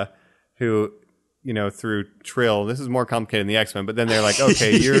Jaxia, who, you know, through Trill. This is more complicated than the X-Men, but then they're like,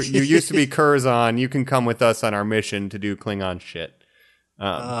 okay, you used to be Curzon. You can come with us on our mission to do Klingon shit.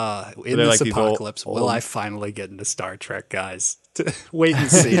 In this like these apocalypse, old- will I finally get into Star Trek, guys? Wait and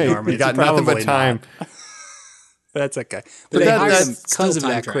see, Norman. You got nothing but Probably time. not. That's okay. But They that- hired him that's because of still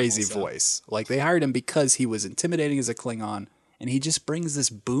that time crazy travel, so. voice. Like, they hired him because he was intimidating as a Klingon, and he just brings this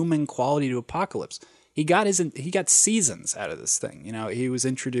booming quality to Apocalypse. He got seasons out of this thing. You know, he was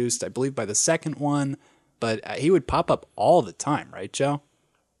introduced, I believe, by the second one, but he would pop up all the time, right, Joe?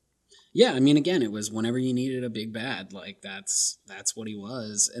 Yeah, I mean, again, it was whenever you needed a big bad, like that's what he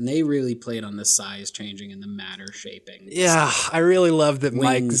was, and they really played on the size changing and the matter shaping. Yeah, I really love that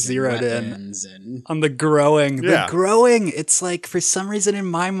Mike Wings and zeroed in weapons and on the growing. Yeah. The growing. It's like, for some reason in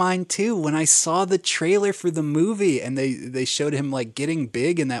my mind too, when I saw the trailer for the movie and they showed him like getting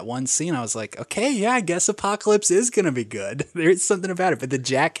big in that one scene, I was like, okay, yeah, I guess Apocalypse is going to be good. There's something about it. But the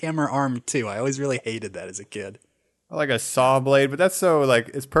jackhammer arm too, I always really hated that as a kid. Like a saw blade, but that's so like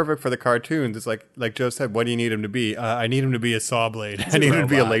it's perfect for the cartoons. It's like Joe said, what do you need him to be? I need him to be a saw blade. I need him to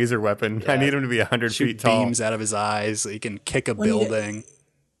be a robot. laser weapon. I need him to be 100 Shoot feet tall. beams out of his eyes. He can kick a Well, yeah. building.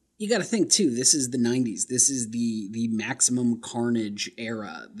 you got to think too. This is the '90s. This is the maximum Carnage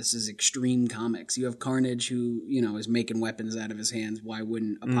era. This is Extreme Comics. You have Carnage, who is making weapons out of his hands. Why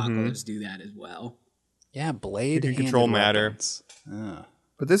wouldn't Apocalypse do that as well? Yeah, blade. He can control matter.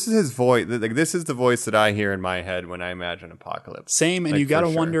 But this is his voice. Like this is the voice that I hear in my head when I imagine Apocalypse. Same, and Like, you got to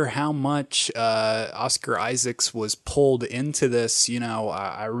for sure. wonder how much Oscar Isaacs was pulled into this. You know,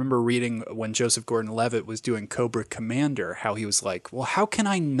 I remember reading when Joseph Gordon-Levitt was doing Cobra Commander, how he was like, well, how can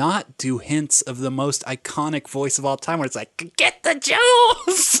I not do hints of the most iconic voice of all time where it's like, get the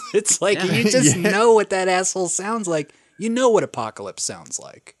Joes! It's like, you just know what that asshole sounds like. You know what Apocalypse sounds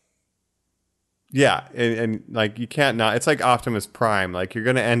like. Yeah, and like you can't not. It's like Optimus Prime. Like you're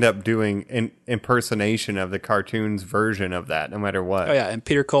going to end up doing an impersonation of the cartoon's version of that, no matter what. Oh yeah, and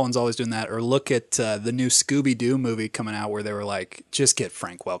Peter Cullen's always doing that. Or look at the new Scooby-Doo movie coming out where they were like, just get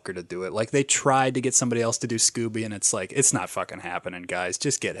Frank Welker to do it. Like they tried to get somebody else to do Scooby, and it's like, it's not fucking happening, guys.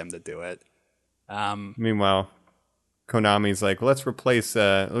 Just get him to do it. Meanwhile, Konami's like, let's replace.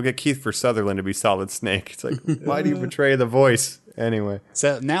 We'll get Kiefer Sutherland to be Solid Snake. It's like, why do you betray the voice anyway?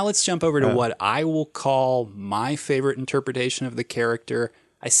 So now let's jump over to what I will call my favorite interpretation of the character.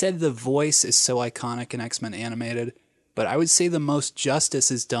 I said the voice is so iconic in X-Men Animated, but I would say the most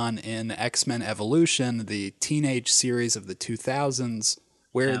justice is done in X-Men Evolution, the teenage series of the 2000s,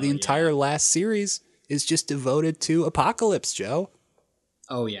 where the entire last series is just devoted to Apocalypse, Joe.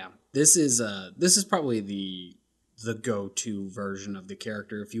 Oh yeah, this is probably the go-to version of the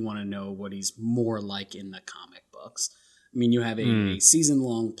character if you want to know what he's more like in the comic books. I mean, you have a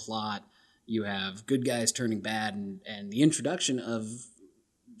season-long plot. You have good guys turning bad, and the introduction of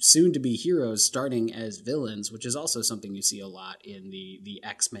soon-to-be heroes starting as villains, which is also something you see a lot in the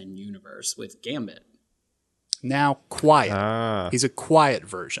X-Men universe with Gambit. Now, quiet. He's a quiet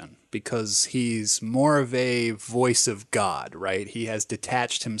version because he's more of a voice of God, right? He has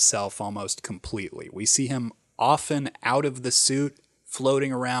detached himself almost completely. We see him often out of the suit,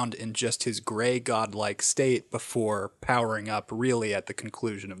 floating around in just his gray godlike state before powering up really at the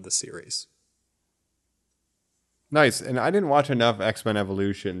conclusion of the series. Nice. And I didn't watch enough X-Men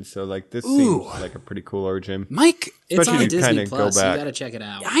Evolution, so like this seems like a pretty cool origin. Mike, It's on Especially to Disney kinda go Plus. You back. got to check it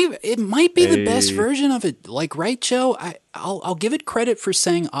out. it might be the best Hey. version of it. Like, right, Joe? I'll give it credit for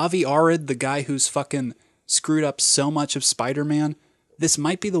saying Avi Arad, the guy who's fucking screwed up so much of Spider-Man, this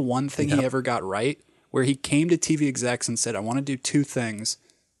might be the one thing he ever got right, where he came to TV execs and said, I want to do two things.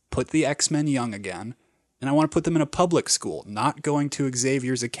 Put the X-Men young again, and I want to put them in a public school, not going to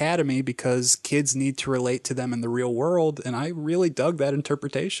Xavier's Academy because kids need to relate to them in the real world, and I really dug that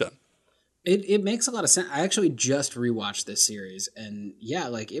interpretation. It makes a lot of sense. I actually just rewatched this series, and yeah,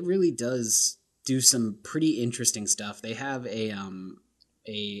 like it really does do some pretty interesting stuff. They have a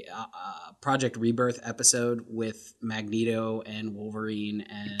Project Rebirth episode with Magneto and Wolverine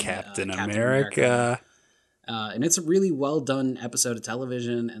and Captain America. And it's a really well done episode of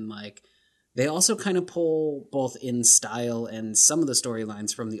television, and like they also kind of pull both in style and some of the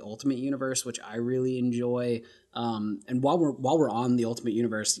storylines from the Ultimate Universe, which I really enjoy. And while we're on the Ultimate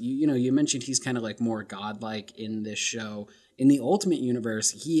Universe, you mentioned he's kind of like more godlike in this show. In the Ultimate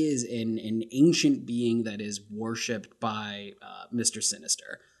Universe, he is an ancient being that is worshipped by Mr.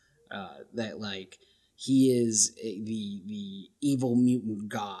 Sinister. That like he is the evil mutant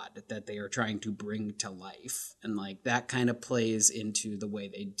god that they are trying to bring to life, and like that kind of plays into the way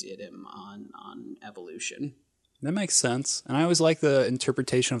they did him on Evolution. That makes sense. And I always like the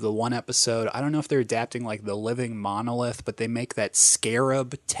interpretation of the one episode. I don't know if they're adapting like the living monolith, but they make that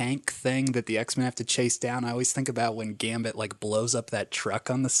scarab tank thing that the X-Men have to chase down. I always think about when Gambit like blows up that truck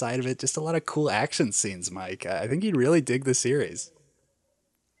on the side of it. Just a lot of cool action scenes, Mike. I think you'd really dig the series.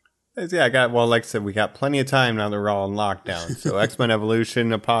 Yeah, like I said, we got plenty of time now that we're all in lockdown. So X-Men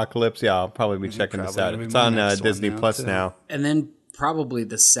Evolution, Apocalypse, yeah, I'll probably be checking this out. Probably It's my on next one Disney now, Plus too. now. And then probably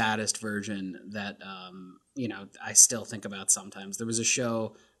the saddest version that I still think about sometimes. There was a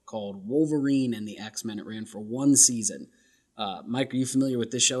show called Wolverine and the X-Men. It ran for one season. Mike, are you familiar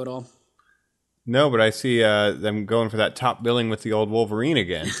with this show at all? No, but I see them going for that top billing with the old Wolverine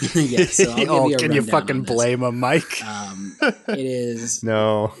again. Yeah, so I'll give you a can you rundown fucking on this. blame him, Mike? It is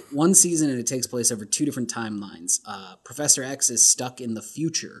No. one season and it takes place over two different timelines. Professor X is stuck in the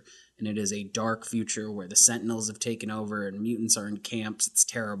future, and it is a dark future where the Sentinels have taken over and mutants are in camps. It's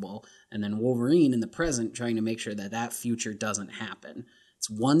terrible. And then Wolverine in the present trying to make sure that that future doesn't happen.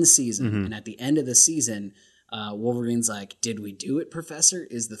 It's one season, and at the end of the season, Wolverine's like, "Did we do it, Professor?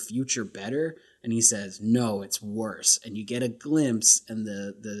 Is the future better?" And he says, "No, it's worse." And you get a glimpse, and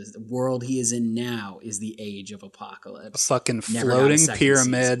the world he is in now is the Age of Apocalypse. Fucking Never got a floating second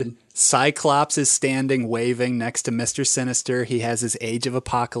pyramid. season. Cyclops is standing waving next to Mr. Sinister. He has his Age of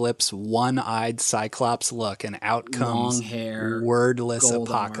Apocalypse one-eyed Cyclops look, and out comes Long hair, wordless gold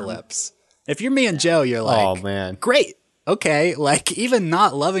Apocalypse. If you're me and Joe, you're like, Oh, man. great, okay. Like, even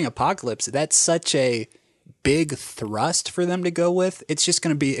not loving Apocalypse, that's such a big thrust for them to go with. It's just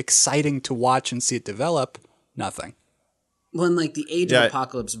going to be exciting to watch and see it develop. Nothing. Well, and like the Age Yeah. of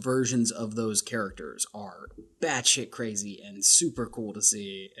Apocalypse versions of those characters are batshit crazy and super cool to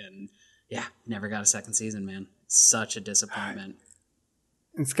see. And yeah, never got a second season, man. Such a disappointment.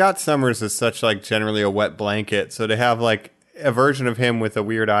 And Scott Summers is such like generally a wet blanket, so to have like a version of him with a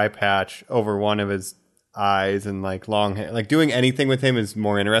weird eye patch over one of his eyes and like long hair, like doing anything with him is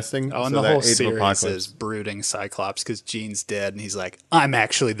more interesting. Oh, and So the that whole Age of series Apocalypse- is brooding Cyclops because Jean's dead, and he's like, "I'm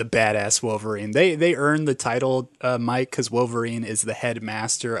actually the badass Wolverine." They earned the title, Mike, because Wolverine is the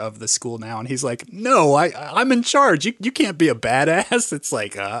headmaster of the school now, and he's like, "No, I'm in charge. You can't be a badass." It's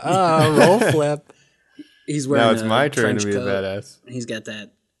like, roll flip. He's wearing Now it's a my turn trench to be a coat. badass. He's got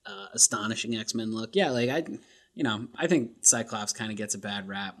that astonishing X-Men look. Yeah, like I think Cyclops kind of gets a bad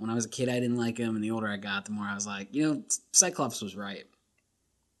rap. When I was a kid, I didn't like him, and the older I got, the more I was like, Cyclops was right.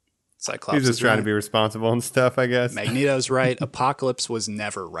 Cyclops He's just is trying right. to be responsible and stuff, I guess. Magneto's right. Apocalypse was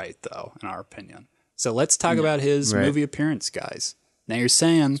never right, though, in our opinion. So let's talk about his Right. movie appearance, guys. Now you're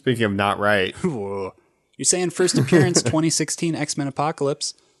saying, Speaking of not right, you're saying first appearance 2016 X-Men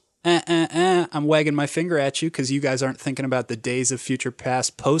Apocalypse. I'm wagging my finger at you because you guys aren't thinking about the Days of Future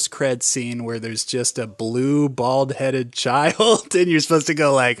Past post-cred scene where there's just a blue, bald-headed child, and you're supposed to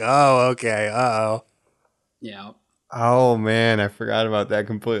go like, oh, okay, uh-oh. Yeah. Oh man, I forgot about that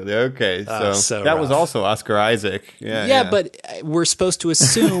completely. Okay, So that was rough. also Oscar Isaac. Yeah, Yeah, but we're supposed to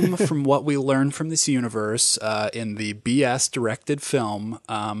assume from what we learned from this universe in the BS directed film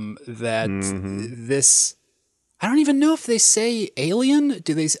that this. I don't even know if they say alien.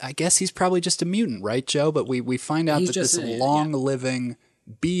 Do they? I guess he's probably just a mutant, right, Joe? But we find out He's that just this a- yeah. long-living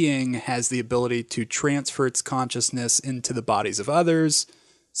being has the ability to transfer its consciousness into the bodies of others.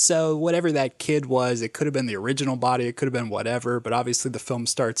 So whatever that kid was, it could have been the original body, it could have been whatever, but obviously the film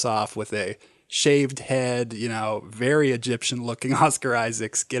starts off with a shaved head, very Egyptian looking Oscar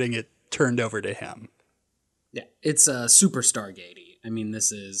Isaacs getting it turned over to him. Yeah, it's super Stargate-y. I mean,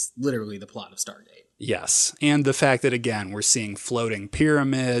 this is literally the plot of Stargate. Yes. And the fact that, again, we're seeing floating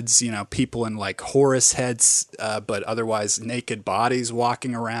pyramids, people in like Horus heads, but otherwise naked bodies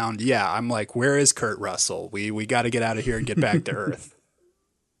walking around. Yeah, I'm like, where is Kurt Russell? We got to get out of here and get back to Earth.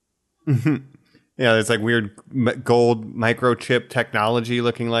 Yeah, there's like weird gold microchip technology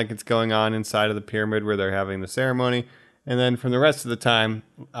looking like it's going on inside of the pyramid where they're having the ceremony. And then from the rest of the time,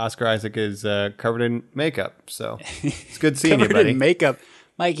 Oscar Isaac is covered in makeup. So it's good seeing you, Covered buddy. in makeup.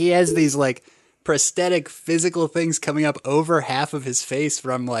 Mike, he has these like prosthetic physical things coming up over half of his face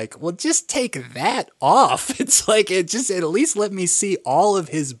where I'm like, well, just take that off. It's like, it at least let me see all of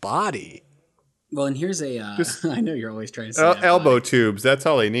his body. Well, and here's a. I know you're always trying to say that, Elbow but- tubes. That's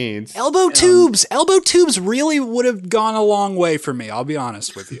all he needs. Elbow tubes. Elbow tubes really would have gone a long way for me. I'll be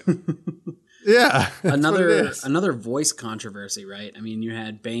honest with you. Yeah. that's what it is. Another voice controversy, right? I mean, you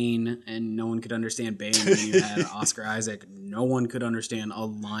had Bane, and no one could understand Bane. And you had Oscar Isaac. No one could understand a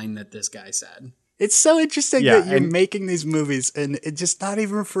line that this guy said. It's so interesting Yeah, that you're and- making these movies, and it just not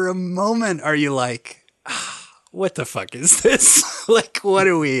even for a moment are you like, what the fuck is this? Like, what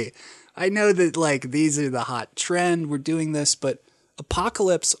are we? I know that like these are the hot trend. We're doing this, but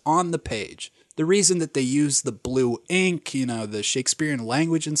Apocalypse on the page. The reason that they use the blue ink, the Shakespearean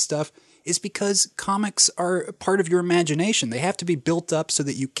language and stuff, is because comics are part of your imagination. They have to be built up so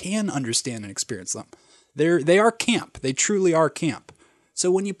that you can understand and experience them. They are camp. They truly are camp.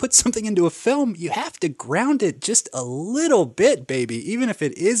 So when you put something into a film, you have to ground it just a little bit, baby, even if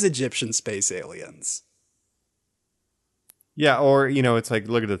it is Egyptian space aliens. Yeah, or, it's like,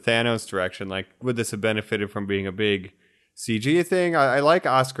 look at the Thanos direction. Like, would this have benefited from being a big CG thing? I like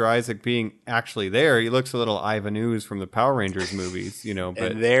Oscar Isaac being actually there. He looks a little Ivan Ooze from the Power Rangers movies, but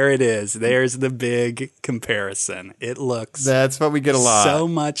And there it is. There's the big comparison. It looks that's what we get a lot. so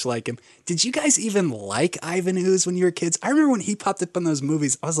much like him. Did you guys even like Ivan Ooze when you were kids? I remember when he popped up in those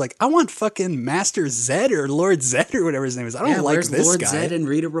movies, I was like, I want fucking Master Zed or Lord Zed or whatever his name is. I don't like where's this Lord guy. Zed and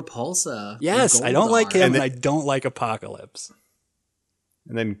Rita Repulsa? Yes, and I don't like Goldar? him, And and I don't like Apocalypse.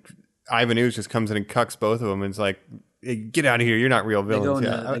 And then Ivan Ooze just comes in and cucks both of them and is like, hey, get out of here. You're not real They go villains.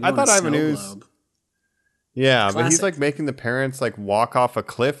 into- Yeah, they go I thought into Ivan Snow Ooze. Globe. Yeah, but he's Classic. like making the parents like walk off a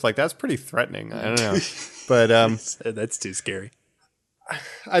cliff. Like that's pretty threatening. I don't know. But That's too scary.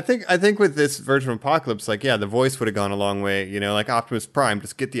 I think with this version of Apocalypse, like, yeah, the voice would have gone a long way. Like Optimus Prime,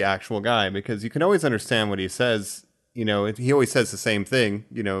 just get the actual guy because you can always understand what he says. He always says the same thing.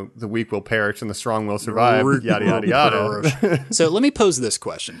 The weak will perish and the strong will survive. Yada yada yada. So let me pose this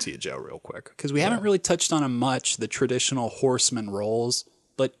question to you, Joe, real quick, because we haven't really touched on much the traditional horseman roles.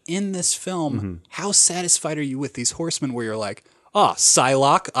 But in this film, how satisfied are you with these horsemen where you're like, oh,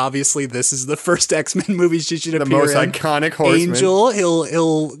 Psylocke, obviously this is the first X-Men movie she should The appear most in. iconic horseman. Angel,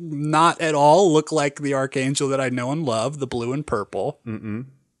 he'll not at all look like the Archangel that I know and love, the blue and purple.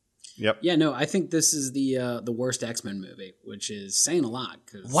 Yep. Yeah, no, I think this is the worst X-Men movie, which is saying a lot.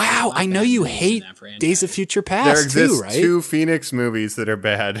 'cause there's a Wow, lot I know bad you movies in hate that franchise. Days of Future There Past exists too, right? two Phoenix movies that are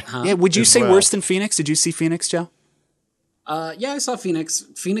bad. Yeah, would you as say well. worse than Phoenix? Did you see Phoenix, Joe? Yeah, I saw Phoenix.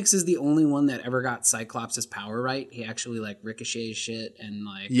 Phoenix is the only one that ever got Cyclops' power right. He actually like ricochets shit and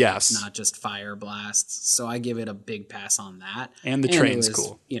like Yes. not just fire blasts. So I give it a big pass on that. And the it train's was,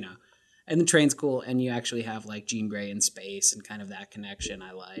 cool. And the train's cool, and you actually have like Jean Grey in space and kind of that connection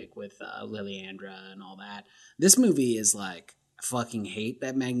I like with Liliandra and all that. This movie is like I fucking hate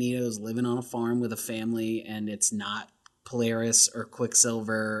that Magneto's living on a farm with a family and it's not Polaris or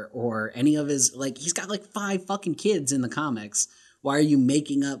Quicksilver or any of his like he's got like 5 fucking kids in the comics. Why are you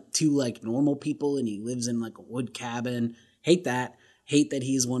making up 2 like normal people and he lives in like a wood cabin? Hate that. Hate that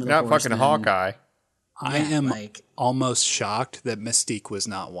he's one of the Not fucking horsemen. Hawkeye. I Yeah, am like almost shocked that Mystique was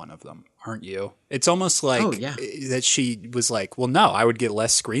not one of them. aren't you? It's almost like Oh, yeah. that she was like, well, no, I would get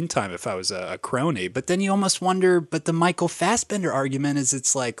less screen time if I was a crony. But then you almost wonder, but the Michael Fassbender argument is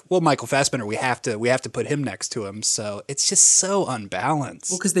it's like, well, Michael Fassbender, we have to put him next to him. So it's just so unbalanced.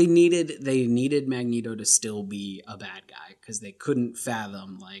 Well, because they needed Magneto to still be a bad guy because they couldn't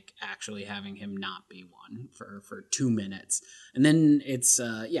fathom like actually having him not be one for 2 minutes. And then it's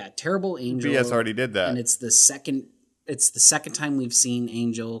Terrible Angel. BS already did that. And it's the second time we've seen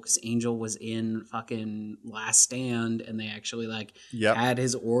Angel because Angel was in fucking Last Stand and they actually like had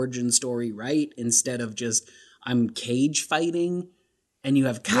his origin story right instead of just I'm cage fighting and you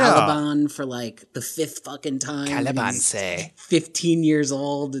have Caliban for like the fifth fucking time. Caliban say 15 years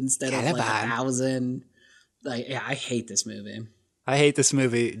old instead of like Caliban. 1,000. Like, yeah, I hate this movie. I hate this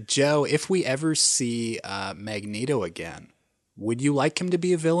movie. Joe, if we ever see Magneto again, would you like him to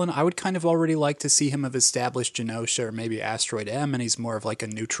be a villain? I would kind of already like to see him have established Genosha or maybe Asteroid M, and he's more of like a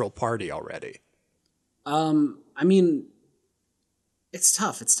neutral party already. I mean, it's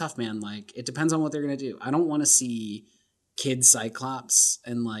tough. It's tough, man. Like, it depends on what they're gonna do. I don't want to see Kid Cyclops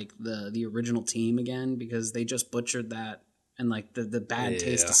and like the original team again because they just butchered that, and like the bad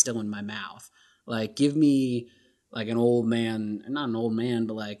taste is still in my mouth. Like, give me like an old man, not an old man,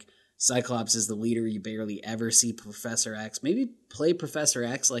 but like Cyclops is the leader. You barely ever see Professor X. Maybe play Professor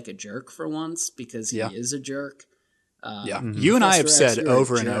X like a jerk for once because he is a jerk. You and I have Professor X, said you're a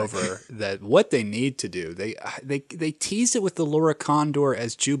over and jerk. over that what they need to do, they tease it with the Laura Condor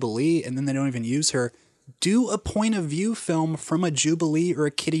as Jubilee, and then they don't even use her. Do a point of view film from a Jubilee or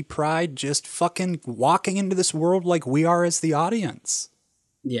a Kitty Pryde just fucking walking into this world like we are as the audience.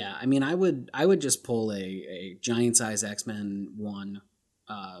 Yeah, I mean, I would just pull a giant size X-Men 1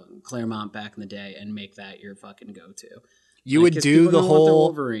 Claremont back in the day and make that your fucking go-to. You Like, would 'cause do people the don't want their whole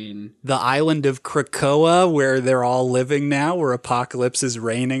Wolverine. the island of Krakoa where they're all living now, where Apocalypse is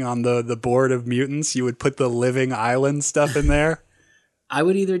reigning on the board of mutants. You would put the living island stuff in there. I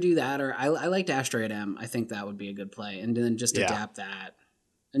would either do that or I liked Asteroid M. I think that would be a good play, and then just adapt that.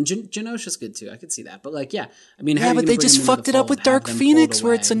 And Genosha's good too. I could see that, but like, I mean, how are Yeah, you but gonna they bring just them into fucked the it up fold? with Have Dark them pulled Phoenix,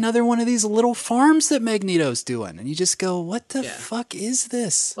 where it's away? another one of these little farms that Magneto's doing, and you just go, "What the Yeah. fuck is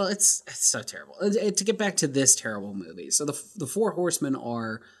this?" Well, it's so terrible. To get back to this terrible movie, so the four horsemen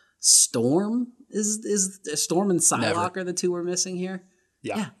are Storm. Is Storm and Psylocke are the two we're missing here?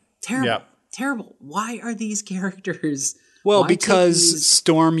 Yeah. Terrible. Yeah. Terrible. Why are these characters? Well, why take because these-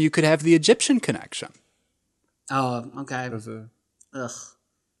 Storm, you could have the Egyptian connection. Oh, okay. Ugh.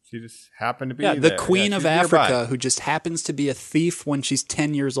 She just happened to be Yeah, there. the Queen Yeah, of she's Africa, nearby. who just happens to be a thief when she's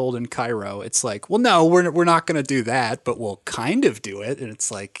 10 years old in Cairo. It's like, well, no, we're not going to do that, but we'll kind of do it. And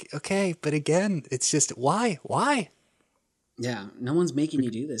it's like, okay, but again, it's just, why? Yeah, no one's making you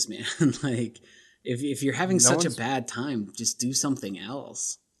do this, man. Like, if you're having such a bad time, just do something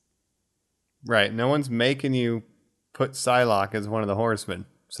else. Right. No one's making you put Psylocke as one of the horsemen.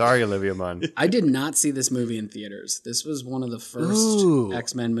 Sorry, Olivia Munn. I did not see this movie in theaters. This was one of the first Ooh.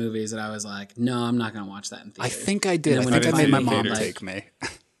 X-Men movies that I was like, no, I'm not going to watch that in theaters. I think I did. And I then when think it I made my finally mom hit, take me.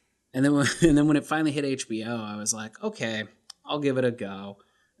 And then when it finally hit HBO, I was like, okay, I'll give it a go.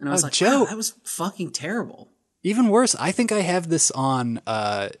 And I was like, Joe. wow, that was fucking terrible. Even worse, I think I have this on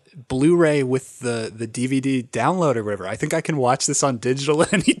Blu-ray with the DVD download or whatever. I think I can watch this on digital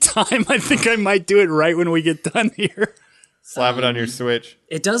at any time. I think I might do it right when we get done here. Slap it on your Switch.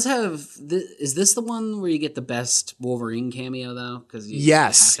 It does have. Is this the one where you get the best Wolverine cameo though? Because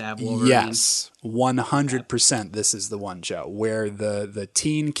Yes, have to have Wolverine. yes, 100%. This is the one, Joe, where the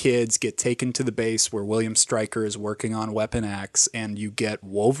teen kids get taken to the base where William Stryker is working on Weapon X, and you get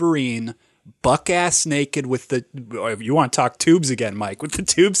Wolverine buck-ass naked with the. If you want to talk tubes again, Mike, with the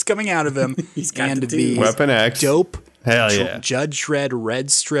tubes coming out of him, He's got and the tubes. Weapon X. dope Hell yeah. Judge Dredd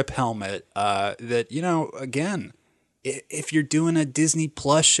red strip helmet. That again. If you're doing a Disney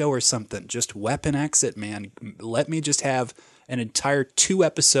Plus show or something, just Weapon X it, man. Let me just have an entire 2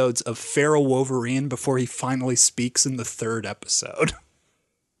 episodes of Pharaoh Wolverine before he finally speaks in the 3rd episode.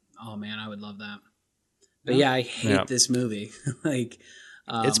 Oh man, I would love that. But yeah, I hate this movie. Like,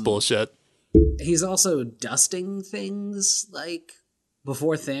 It's bullshit. he's also dusting things like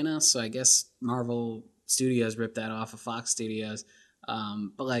before Thanos. So I guess Marvel Studios ripped that off of Fox Studios.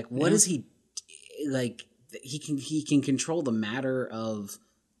 But like, what is he like? He can control the matter of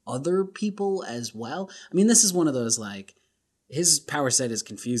other people as well. I mean, this is one of those like his power set is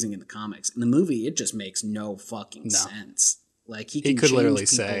confusing in the comics. In the movie, it just makes no fucking sense. Like he He could change literally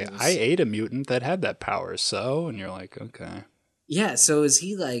say, people's- I ate a mutant that had that power, so, and you're like, okay. Yeah, so is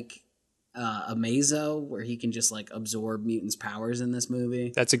he like Amazo, where he can just like absorb mutants' powers in this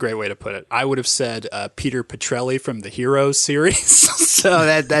movie. That's a great way to put it. I would have said Peter Petrelli from the Heroes series. So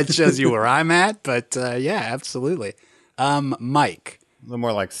that shows you where I'm at. But yeah, absolutely. Mike. A little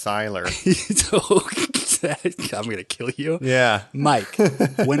more like Siler. I'm going to kill you. Yeah. Mike,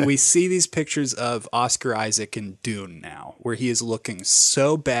 when we see these pictures of Oscar Isaac in Dune now, where he is looking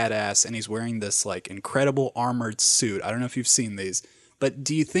so badass and he's wearing this like incredible armored suit. I don't know if you've seen these, but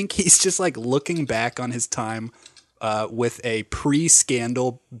do you think he's just like looking back on his time with a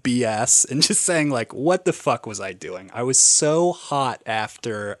pre-scandal BS and just saying like, what the fuck was I doing? I was so hot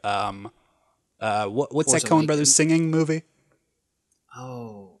after what's that Coen Brothers singing movie?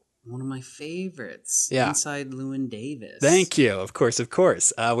 Oh, one of my favorites. Yeah. Inside Llewyn Davis. Thank you. Of course.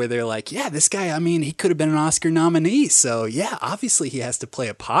 Where they're like, yeah, this guy, I mean, he could have been an Oscar nominee. So, yeah, obviously he has to play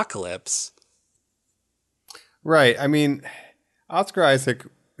Apocalypse. Right. I mean, Oscar Isaac,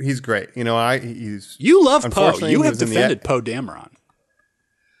 he's great. You know, he's... You love Poe. Unfortunately, You he have was in the- defended Poe Dameron.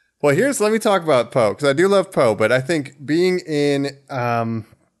 Well, let me talk about Poe, because I do love Poe, but I think being in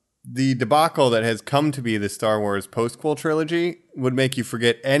the debacle that has come to be the Star Wars postquel trilogy would make you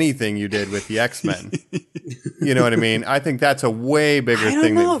forget anything you did with the X-Men. You know what I mean? I think that's a way bigger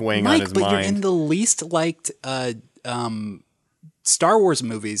thing that's weighing Mike, on his but mind. you're in the least liked Star Wars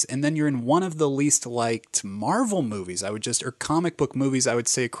movies, and then you're in one of the least liked Marvel movies, or comic book movies, I would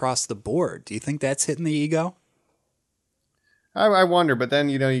say, across the board. Do you think that's hitting the ego? I wonder, but then,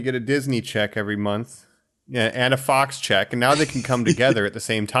 you know, you get a Disney check every month. Yeah, and a Fox check, and now they can come together at the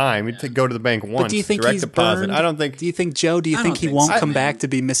same time. You go to the bank once. But do you think direct he's deposit. burned? I don't think. Do you think, Joe? Do you I think don't he think won't so, come man. back to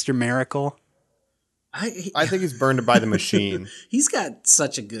be Mr. Miracle? I think he's burned by the machine. He's got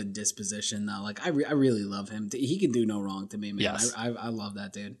such a good disposition, though. Like I really love him. He can do no wrong to me, man. Yes. I love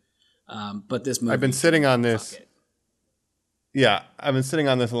that dude. But this movie, I've been sitting on this. fuck it. Yeah, I've been sitting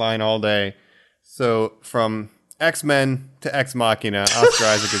on this line all day. So from X-Men to Ex Machina, Oscar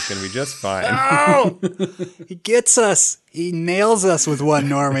Isaac is going to be just fine. Oh, he gets us. He nails us with one,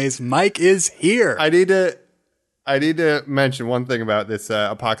 normies. Mike is here. I need to mention one thing about this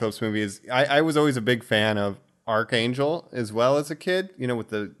Apocalypse movie is I was always a big fan of Archangel as well as a kid, you know, with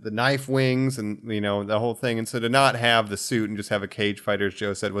the knife wings and, you know, the whole thing. And so to not have the suit and just have a cage fighter, as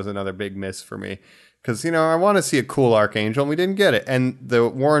Joe said, was another big miss for me. Because, you know, I want to see a cool Archangel, and we didn't get it. And the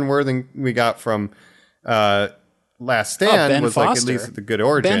Warren Worthing we got from Last Stand Ben was Foster. like at least a good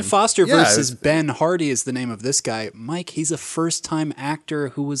origin. Ben Foster Yeah, versus Ben Hardy is the name of this guy. Mike, he's a first-time actor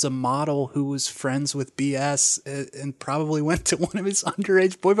who was a model who was friends with BS and probably went to one of his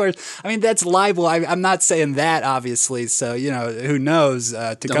underage boyfriends. I mean, that's libel. I'm not saying that, obviously. So, you know, who knows?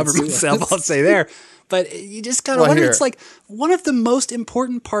 To Don't cover sue myself, us. I'll say there. But you just gotta Well, wonder. here- It's like one of the most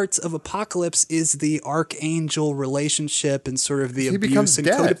important parts of Apocalypse is the Archangel relationship and sort of the He becomes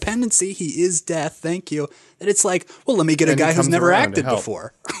abuse and death. codependency. He is death. Thank you. And it's like, well, let me get a And he guy who's comes never around to acted help.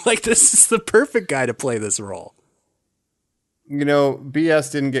 before. Like, this is the perfect guy to play this role. You know,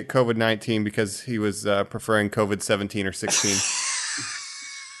 BS didn't get COVID-19 because he was preferring COVID-17 or 16.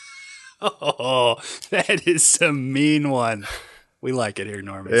 Oh, that is a mean one. We like it here,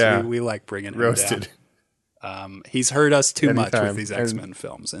 Norman. Yeah. We like bringing him Roasted. down. He's hurt us too much Anytime. with these And- X-Men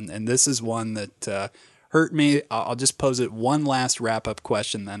films. And this is one that hurt me. I'll just pose it one last wrap-up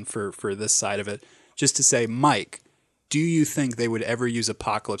question then for this side of it. Just to say, Mike, do you think they would ever use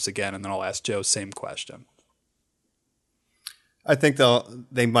Apocalypse again? And then I'll ask Joe same question. I think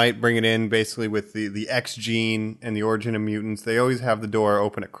they might bring it in basically with the X gene and the origin of mutants. They always have the door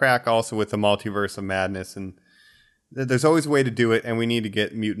open a crack also with the multiverse of madness, and there's always a way to do it, and we need to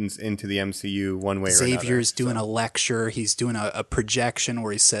get mutants into the MCU one way or another. Xavier's doing a lecture. He's doing a projection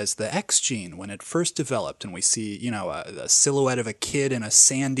where he says the X gene, when it first developed, and we see, you know, a silhouette of a kid in a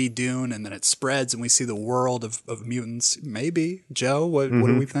sandy dune, and then it spreads, and we see the world of mutants. Maybe. Joe, what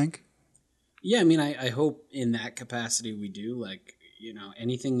do we think? Yeah, I mean, I hope in that capacity we do. Like, you know,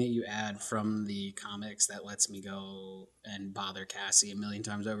 anything that you add from the comics that lets me go and bother Cassie a million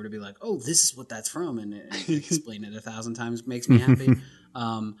times over to be like, oh, this is what that's from, and explain it 1,000 times makes me happy.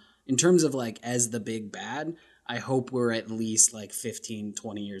 In terms of, like, as the big bad, I hope we're at least, like, 15,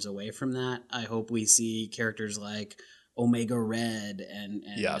 20 years away from that. I hope we see characters like Omega Red and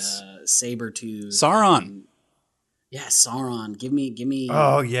Yes. Sabretooth. Sauron. Yeah, Sauron. Give me.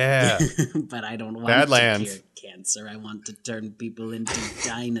 Oh, yeah. But I don't want Badlands. to cure cancer. I want to turn people into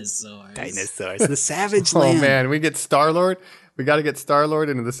dinosaurs. Dinosaurs. The Savage Oh, Land. man. We get Star-Lord. We got to get Star-Lord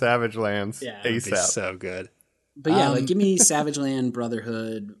into the Savage Lands Yeah. That'd be ASAP. so good. But yeah, like give me Savage Land,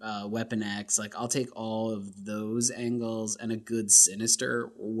 Brotherhood, Weapon X. Like I'll take all of those angles and a good Sinister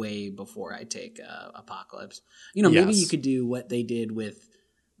way before I take Apocalypse. You know, maybe Yes. you could do what they did with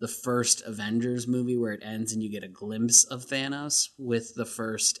the first Avengers movie where it ends and you get a glimpse of Thanos with the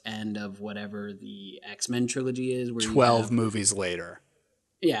first end of whatever the X-Men trilogy is. Where 12 movies later.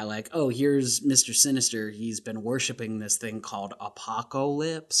 Yeah, like, oh, here's Mr. Sinister. He's been worshiping this thing called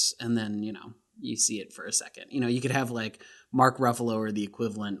Apocalypse. And then, you see it for a second. You could have, like, Mark Ruffalo or the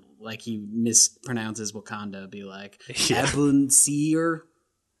equivalent, like he mispronounces Wakanda, be like, Abun Seer.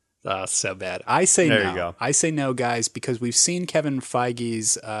 Oh, so bad. I say no. There you go. I say no, guys, because we've seen Kevin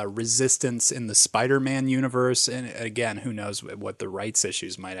Feige's resistance in the Spider-Man universe. And again, who knows what the rights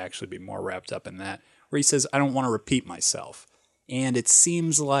issues might actually be more wrapped up in that, where he says, I don't want to repeat myself. And it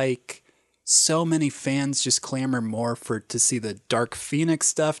seems like so many fans just clamor more to see the Dark Phoenix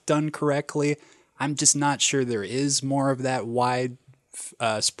stuff done correctly. I'm just not sure there is more of that wide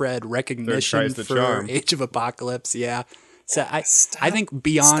spread recognition for charm. Age of Apocalypse. Yeah. So I think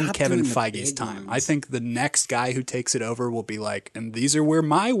beyond Kevin Feige's time, I think the next guy who takes it over will be like, and these are where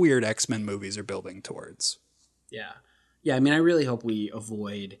my weird X-Men movies are building towards. Yeah. Yeah, I mean, I really hope we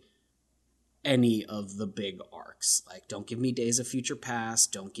avoid any of the big arcs. Like, don't give me Days of Future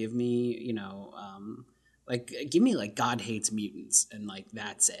Past. Don't give me, give me, like, God Hates Mutants, and, like,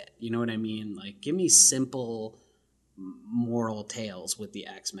 that's it. You know what I mean? Like, give me simple moral tales with the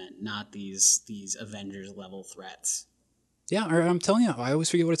X-Men, not these Avengers-level threats. Yeah, I'm telling you, I always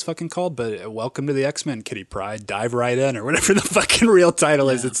forget what it's fucking called, but welcome to the X-Men, Kitty Pryde, dive right in, or whatever the fucking real title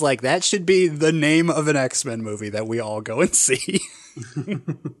is. It's like, that should be the name of an X-Men movie that we all go and see.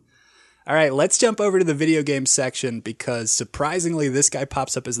 All right, let's jump over to the video game section, because surprisingly, this guy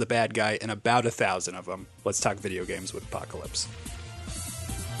pops up as the bad guy in about 1,000 of them. Let's talk video games with Apocalypse.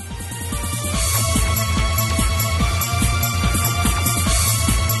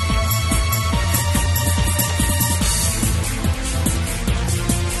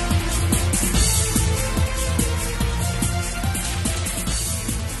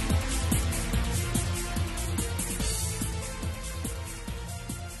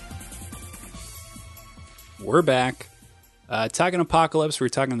 We're back. Talking Apocalypse, we're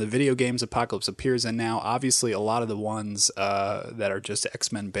talking the video games Apocalypse appears in now. Obviously, a lot of the ones that are just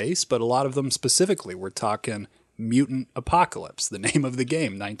X-Men based, but a lot of them specifically, we're talking Mutant Apocalypse, the name of the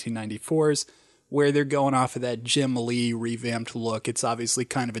game, 1994's, where they're going off of that Jim Lee revamped look. It's obviously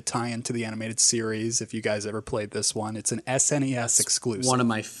kind of a tie-in to the animated series, if you guys ever played this one. It's an SNES exclusive. One of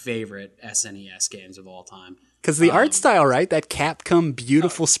my favorite SNES games of all time. Because the art style, right? That Capcom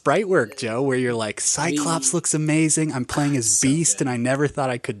beautiful sprite work, Joe, where you're like, Cyclops looks amazing. I'm playing as Beast, and I never thought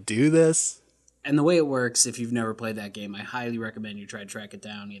I could do this. And the way it works, if you've never played that game, I highly recommend you try to track it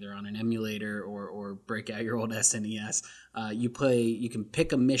down either on an emulator or break out your old SNES. You can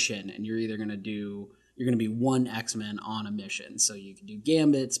pick a mission, and you're going to be one X-Men on a mission. So you can do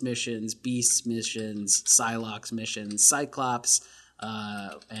Gambit's missions, Beast's missions, Psylocke's missions, Cyclops,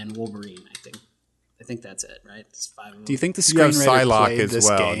 and Wolverine, I think. I think that's it, right? It's 5 of them. Do you think the screenwriter played as this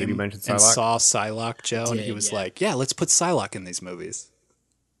well. game Did you mention Psylocke? and saw Psylocke, Joe, and he was like, yeah, let's put Psylocke in these movies?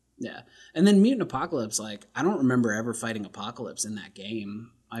 Yeah. And then Mutant Apocalypse, like, I don't remember ever fighting Apocalypse in that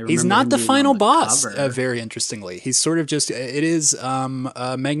game. He's not the final boss, cover. very interestingly. He's sort of just, it is,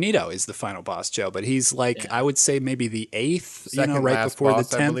 Magneto is the final boss, Joe, but he's like, I would say maybe the 8th, right before the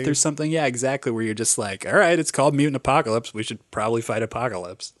 10th or something. Yeah, exactly, where you're just like, all right, it's called Mutant Apocalypse. We should probably fight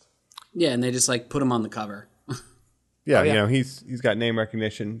Apocalypse. Yeah, and they just, like, put him on the cover. Yeah, he's got name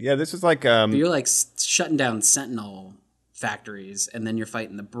recognition. Yeah, this is like... But you're, like, shutting down Sentinel factories, and then you're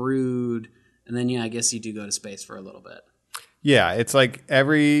fighting the Brood, and then, I guess you do go to space for a little bit. Yeah, it's like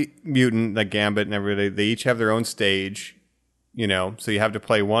every mutant, like Gambit and everybody, they each have their own stage, so you have to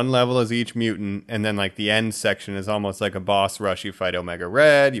play one level as each mutant, and then, like, the end section is almost like a boss rush. You fight Omega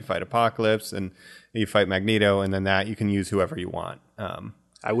Red, you fight Apocalypse, and you fight Magneto, and then that you can use whoever you want.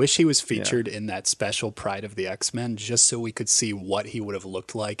 I wish he was featured in that special Pride of the X-Men just so we could see what he would have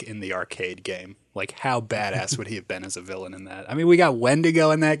looked like in the arcade game. Like, how badass would he have been as a villain in that? I mean, we got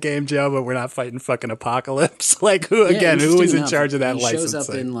Wendigo in that game, Joe, but we're not fighting fucking Apocalypse. Like, who was in charge of that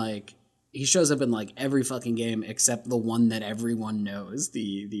licensing? He shows up in like every fucking game except the one that everyone knows,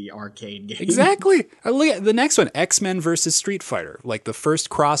 the arcade game. Exactly. Look at the next one, X-Men versus Street Fighter. Like the first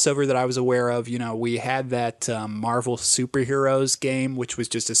crossover that I was aware of, we had that Marvel Superheroes game, which was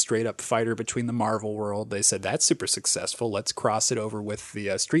just a straight up fighter between the Marvel world. They said that's super successful. Let's cross it over with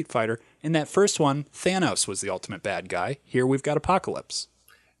the Street Fighter. In that first one, Thanos was the ultimate bad guy. Here we've got Apocalypse.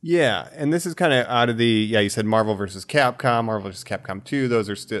 Yeah, and this is kind of out of the you said Marvel versus Capcom, Marvel versus Capcom 2.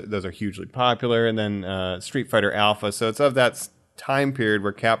 Those are hugely popular, and then Street Fighter Alpha. So it's of that time period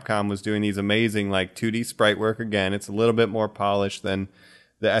where Capcom was doing these amazing like 2D sprite work again. It's a little bit more polished than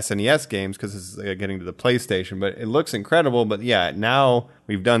the SNES games because it's getting to the PlayStation. But it looks incredible. But yeah, now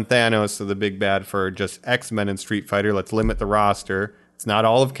we've done Thanos, so the big bad for just X-Men and Street Fighter. Let's limit the roster. It's not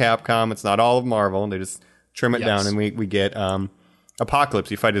all of Capcom. It's not all of Marvel. They just trim it down, and we get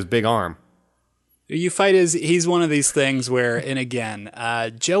Apocalypse. You fight his big arm. You fight he's one of these things where, and again,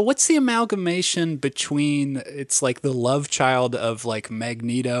 Joe, what's the amalgamation between, it's like the love child of like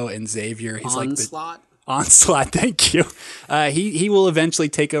Magneto and Xavier. He's Onslaught? Like Onslaught, thank you. He will eventually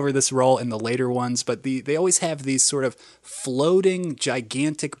take over this role in the later ones, but they always have these sort of floating,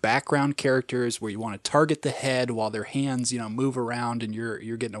 gigantic background characters where you want to target the head while their hands, move around and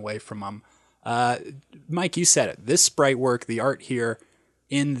you're getting away from them. Mike, you said it. This sprite work, the art here,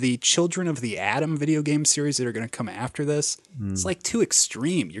 in the Children of the Atom video game series that are going to come after this, it's like too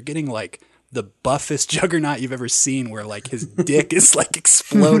extreme. You're getting like the buffest Juggernaut you've ever seen, where like his dick is like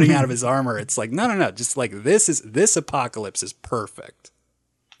exploding out of his armor. It's like, no. Just like this Apocalypse is perfect.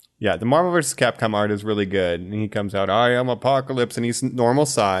 Yeah, the Marvel vs. Capcom art is really good. And he comes out, I am Apocalypse, and he's normal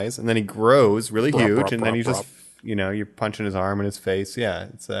size, and then he grows really huge, and then he's just, you're punching his arm in his face. Yeah,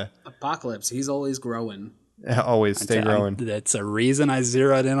 it's Apocalypse. He's always growing. Always stay growing. That's a reason I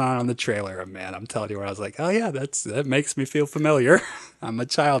zeroed in on the trailer, man. I'm telling you, where I was like, oh yeah, that makes me feel familiar. I'm a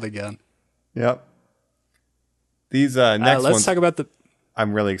child again. Yep. These next let's ones, talk about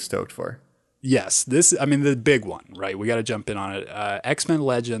I'm really stoked for. Yes, the big one, right? We got to jump in on it. X-Men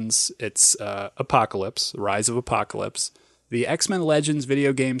Legends, it's Apocalypse, Rise of Apocalypse. The X-Men Legends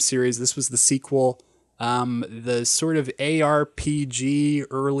video game series, this was the sequel. The sort of ARPG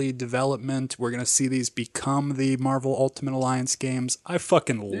early development. We're going to see these become the Marvel Ultimate Alliance games. I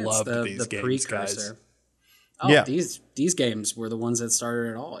fucking loved these games, precursor. guys. Oh, yeah. These games were the ones that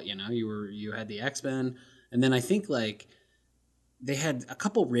started it all. You had the X-Men, and then I think like they had a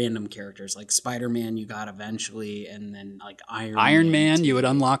couple random characters like Spider-Man you got eventually, and then like Iron Man you would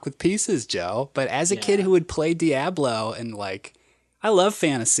unlock with pieces, Joe. But as a kid who would play Diablo and like, I love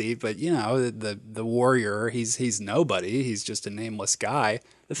fantasy, but the warrior, he's nobody. He's just a nameless guy.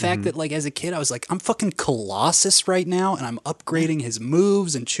 The fact that like as a kid I was like, I'm fucking Colossus right now, and I'm upgrading his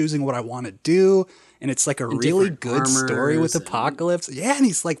moves and choosing what I want to do. And it's like a really good story with Apocalypse. Yeah, and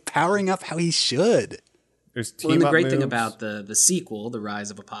he's like powering up how he should. There's and the great thing about the sequel, The Rise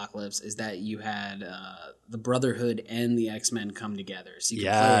of Apocalypse, is that you had the Brotherhood and the X-Men come together. So you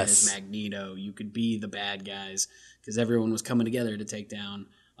could play as Magneto. You could be the bad guys because everyone was coming together to take down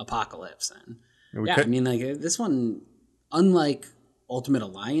Apocalypse. And this one, unlike Ultimate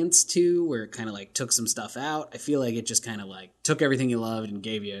Alliance 2, where it kind of like took some stuff out, I feel like it just kind of like took everything you loved and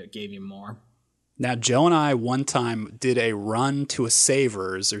gave you more. Now, Joe and I one time did a run to a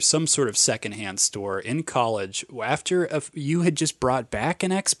Savers or some sort of secondhand store in college after you had just brought back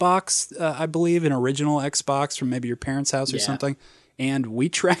an Xbox, I believe, an original Xbox from maybe your parents' house or something. And we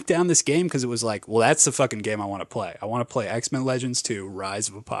tracked down this game because it was like, well, that's the fucking game I want to play. I want to play X-Men Legends 2, Rise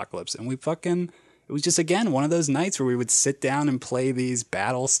of Apocalypse. And it was just, again, one of those nights where we would sit down and play these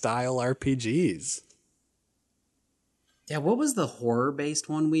battle-style RPGs. Yeah, what was the horror-based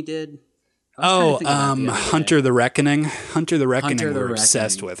one we did? Hunter the Reckoning. Hunter the Reckoning we're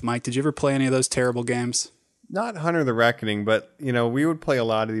obsessed with. Mike, did you ever play any of those terrible games? Not Hunter the Reckoning, but we would play a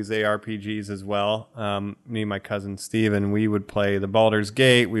lot of these ARPGs as well. Me and my cousin Steven, we would play the Baldur's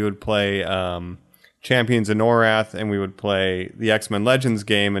Gate, we would play Champions of Norath, and we would play the X-Men Legends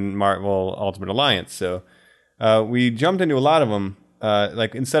game and Marvel Ultimate Alliance. So we jumped into a lot of them.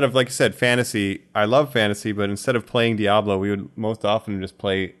 Instead of, like you said, fantasy, I love fantasy, but instead of playing Diablo, we would most often just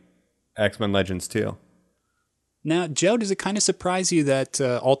play X-Men Legends 2. Now, Joe, does it kind of surprise you that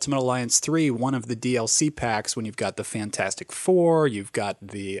Ultimate Alliance 3, one of the DLC packs, when you've got the Fantastic Four, you've got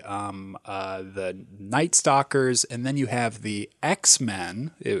the Night Stalkers, and then you have the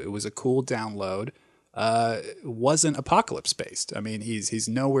X-Men, it was a cool download, wasn't Apocalypse-based. I mean, he's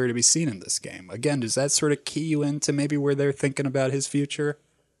nowhere to be seen in this game. Again, does that sort of key you into maybe where they're thinking about his future?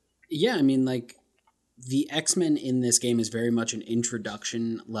 Yeah, I mean, like, the X-Men in this game is very much an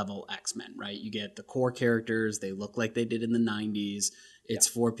introduction level X-Men, right? You get the core characters. They look like they did in the 90s. It's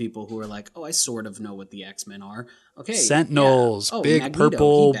for people who are like, oh, I sort of know what the X-Men are. Okay. Sentinels, big Magneto,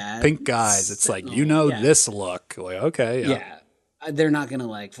 purple, pink guys. It's Sentinel, like, this look. Like, okay. Yeah. They're not going to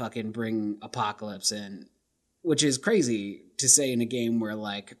like fucking bring Apocalypse in, which is crazy to say in a game where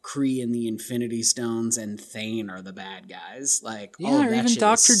like Kree and the Infinity Stones and Thane are the bad guys. Like, or even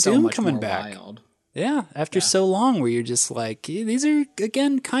Doctor Doom coming back. Wild. Yeah, after so long where you're just like, these are,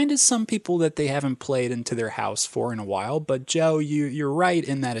 again, kind of some people that they haven't played into their house for in a while. But Joe, you're right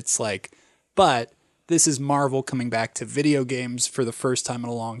in that it's like, but this is Marvel coming back to video games for the first time in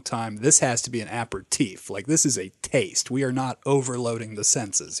a long time. This has to be an aperitif. Like, this is a taste. We are not overloading the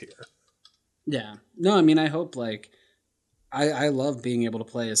senses here. Yeah. No, I mean, I hope, like, I love being able to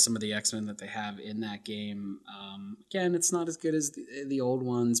play as some of the X-Men that they have in that game. Again, it's not as good as the old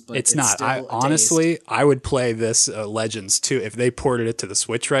ones, but it's not. Still Honestly, I would play this Legends too. If they ported it to the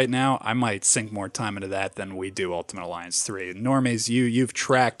Switch right now, I might sink more time into that than we do Ultimate Alliance 3. Normies, you've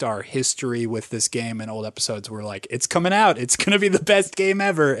tracked our history with this game in old episodes. We're like, it's coming out. It's going to be the best game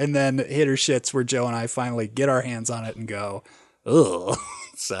ever. And then hitter shits where Joe and I finally get our hands on it and go, ugh.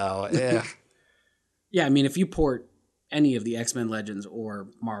 So, yeah. Yeah, I mean, if you port any of the X-Men Legends or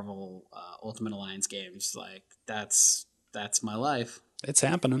Marvel Ultimate Alliance games, like, that's my life. It's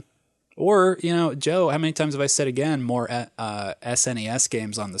happening. Or, Joe, how many times have I said again, more SNES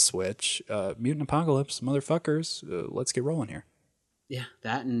games on the Switch? Mutant Apocalypse, motherfuckers, let's get rolling here. Yeah,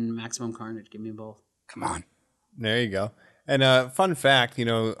 that and Maximum Carnage. Give me both. Come on. There you go. And fun fact,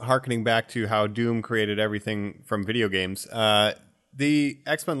 harkening back to how Doom created everything from video games, the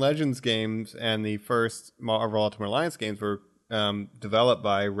X-Men Legends games and the first Marvel Ultimate Alliance games were developed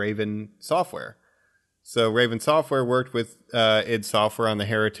by Raven Software. So Raven Software worked with id Software on the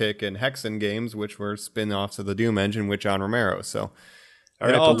Heretic and Hexen games, which were spin-offs of the Doom engine with John Romero. So all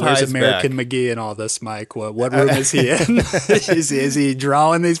right, but where's American McGee in all this, Mike? What room is he in? is he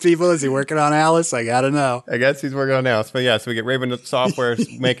drawing these people? Is he working on Alice? I gotta know. I guess he's working on Alice. But yeah, so we get Raven Software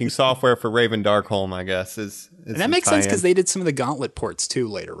making software for Raven Darkholme, I guess. And that makes sense because they did some of the Gauntlet ports too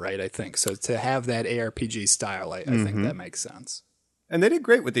later, right? I think. So to have that ARPG style, I think that makes sense. And they did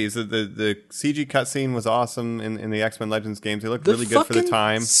great with these. The CG cutscene was awesome in the X-Men Legends games. They looked really good for the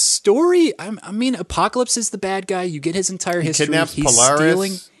time. Story, I mean, Apocalypse is the bad guy. You get his entire history. Kidnaps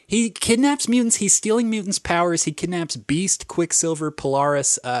Polaris. He kidnaps mutants. He's stealing mutants' powers. He kidnaps Beast, Quicksilver,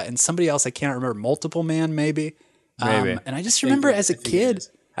 Polaris, and somebody else I can't remember. Multiple Man, maybe. And I just remember as a kid,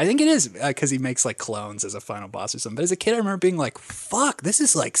 I think it is because he makes like clones as a final boss or something. But as a kid, I remember being like, "Fuck, this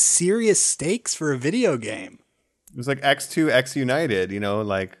is like serious stakes for a video game." It was like X2, X United,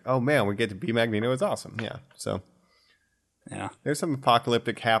 like, oh man, we get to be Magneto. It was awesome. Yeah. So, yeah. There's some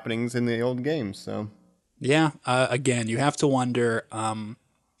apocalyptic happenings in the old games. So, yeah. Again, you have to wonder,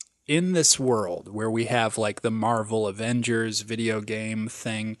 in this world where we have like the Marvel Avengers video game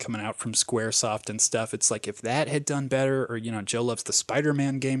thing coming out from Squaresoft and stuff, it's like if that had done better, or, Joe loves the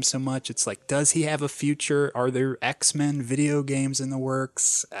Spider-Man game so much, it's like, does he have a future? Are there X-Men video games in the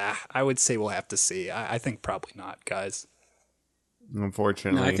works? I would say we'll have to see. I think probably not, guys.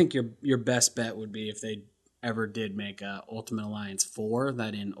 Unfortunately. No, I think your best bet would be if they ever did make Ultimate Alliance 4,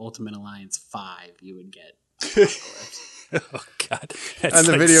 that in Ultimate Alliance 5 you would get Apocalypse. Oh God! That's and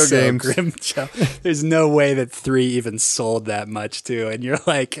the video games. Grim, Joe. There's no way that 3 even sold that much too, and you're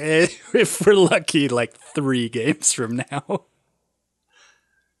like, if we're lucky, like 3 games from now.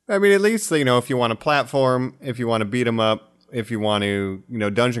 I mean, at least if you want a platform, if you want to beat 'em up, if you want to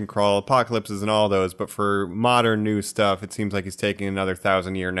dungeon crawl, Apocalypse isn't all those. But for modern new stuff, it seems like he's taking another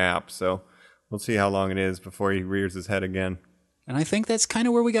 1,000-year nap. So we'll see how long it is before he rears his head again. And I think that's kind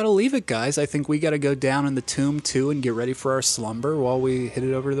of where we got to leave it, guys. I think we got to go down in the tomb, too, and get ready for our slumber while we hit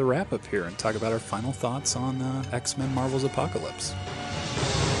it over to the wrap-up here and talk about our final thoughts on X-Men Marvel's Apocalypse.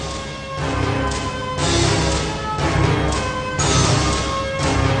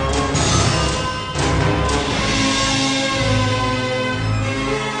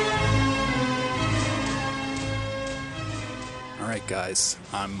 All right, guys.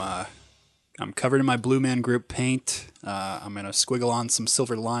 I'm covered in my Blue Man Group paint. I'm going to squiggle on some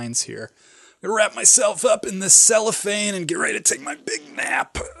silver lines here. I'm going to wrap myself up in this cellophane and get ready to take my big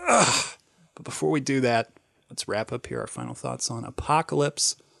nap. Ugh. But before we do that, let's wrap up here our final thoughts on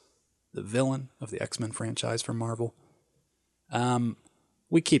Apocalypse, the villain of the X-Men franchise from Marvel.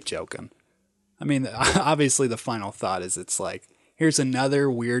 We keep joking. I mean, obviously the final thought is it's like, here's another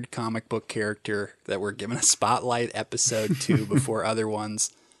weird comic book character that we're giving a spotlight episode to before other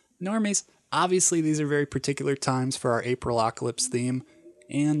ones. Normies, obviously these are very particular times for our April-ocalypse theme,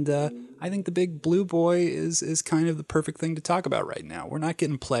 and I think the big blue boy is kind of the perfect thing to talk about right now. We're not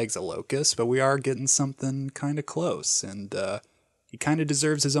getting Plagues of Locust, but we are getting something kind of close, and he kind of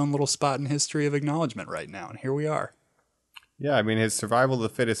deserves his own little spot in history of acknowledgement right now, and here we are. Yeah, I mean, his survival of the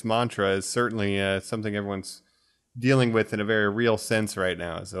fittest mantra is certainly something everyone's dealing with in a very real sense right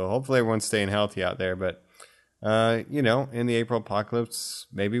now, so hopefully everyone's staying healthy out there, but in the April apocalypse,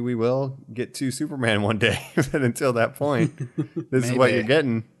 maybe we will get to Superman one day. But until that point, this is what you're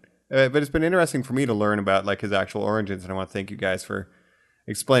getting. But it's been interesting for me to learn about like his actual origins, and I want to thank you guys for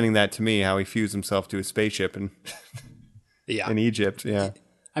explaining that to me, how he fused himself to a spaceship in Egypt. Yeah.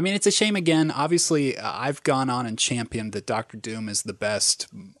 I mean, it's a shame again. Obviously, I've gone on and championed that Doctor Doom is the best,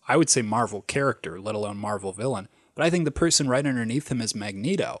 I would say, Marvel character, let alone Marvel villain. But I think the person right underneath him is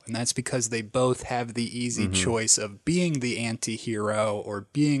Magneto, and that's because they both have the easy choice of being the anti-hero or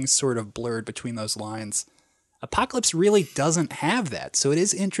being sort of blurred between those lines. Apocalypse really doesn't have that, so it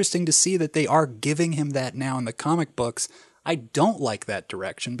is interesting to see that they are giving him that now in the comic books. I don't like that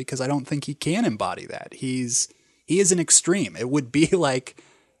direction because I don't think he can embody that. He is an extreme. It would be like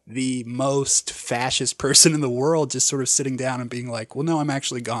the most fascist person in the world just sort of sitting down and being like, well, no, I'm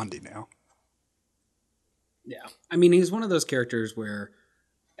actually Gandhi now. Yeah. I mean, he's one of those characters where,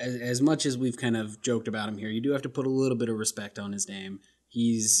 as much as we've kind of joked about him here, you do have to put a little bit of respect on his name.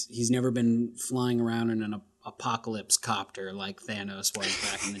 He's never been flying around in an apocalypse copter like Thanos was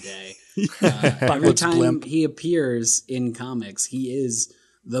back in the day. Every time he appears in comics, he is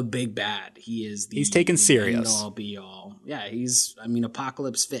the big bad. He's taken serious. End all be all. Yeah,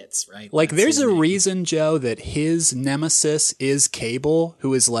 Apocalypse fits, right? Like, That's there's his a name. reason, Joe, that his nemesis is Cable,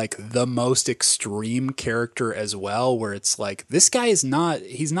 who is like the most extreme character as well, where it's like, this guy he's not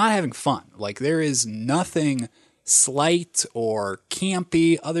having fun. Like, there is nothing slight or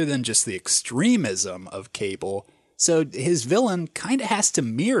campy other than just the extremism of Cable. So his villain kind of has to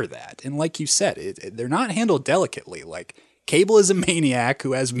mirror that. And like you said, they're not handled delicately. Like, Cable is a maniac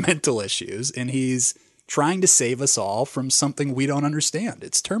who has mental issues, and he's trying to save us all from something we don't understand.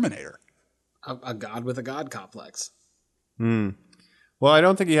 It's Terminator. A god with a god complex. Well, I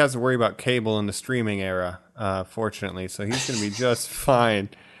don't think he has to worry about Cable in the streaming era, fortunately, so he's going to be just fine.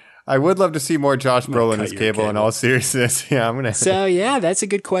 I would love to see more Josh Brolin as Cable in all seriousness. Yeah, I'm going to. So, yeah, that's a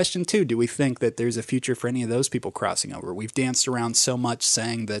good question, too. Do we think that there's a future for any of those people crossing over? We've danced around so much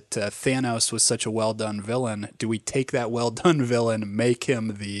saying that Thanos was such a well-done villain. Do we take that well-done villain, make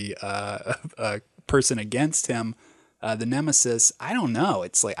him the person against him, the nemesis? I don't know.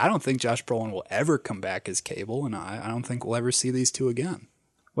 It's like, I don't think Josh Brolin will ever come back as Cable, and I don't think we'll ever see these two again.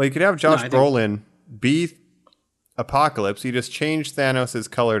 Well, you could have Josh Brolin be Apocalypse. You just change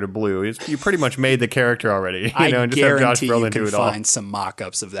Thanos' color to blue. You pretty much made the character already. I just have Josh guarantee Brolin you do can it all. find some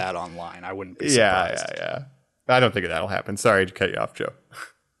mock-ups of that online. I wouldn't be surprised. Yeah. I don't think that'll happen. Sorry to cut you off, Joe.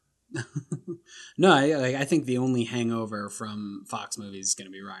 No, I think the only hangover from Fox movies is going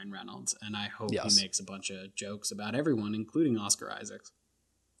to be Ryan Reynolds, and I hope he makes a bunch of jokes about everyone, including Oscar Isaacs.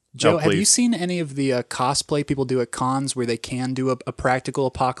 Joe, have you seen any of the cosplay people do at cons where they can do a practical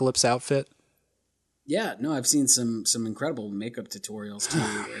Apocalypse outfit? Yeah, no, I've seen some incredible makeup tutorials too.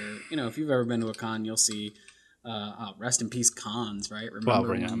 Where, if you've ever been to a con, you'll see rest in peace cons, right? Remember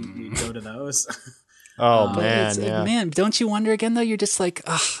when we go to those? Oh man, man, don't you wonder again though? You're just like,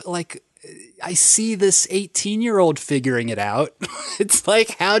 I see this 18-year-old figuring it out. It's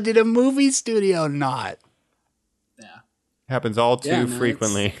like, how did a movie studio not? Yeah, happens all too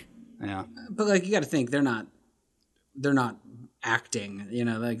frequently. Yeah, but you got to think they're not acting,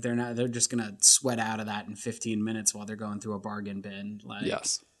 they're just gonna sweat out of that in 15 minutes while they're going through a bargain bin.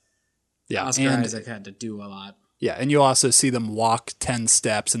 Yes. Yeah. Oscar Isaac had to do a lot. Yeah, and you'll also see them walk 10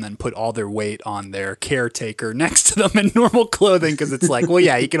 steps and then put all their weight on their caretaker next to them in normal clothing, because it's like, well,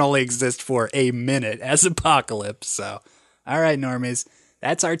 yeah, he can only exist for a minute as Apocalypse. So, all right, normies,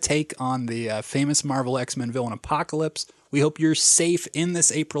 that's our take on the famous Marvel X-Men villain Apocalypse. We hope you're safe in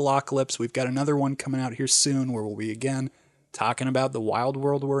this April-ocalypse. We've got another one coming out here soon where we'll be again talking about the wild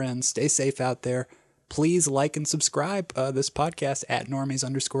world we're in. Stay safe out there. Please like and subscribe this podcast at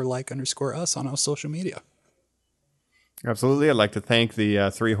normies_like_us on all social media. Absolutely. I'd like to thank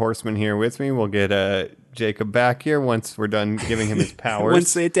the three horsemen here with me. We'll get Jacob back here once we're done giving him his powers.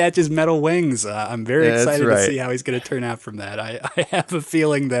 Once they attach his metal wings, I'm very excited to see how he's going to turn out from that. I have a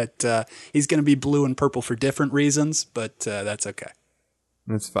feeling that he's going to be blue and purple for different reasons, but that's okay.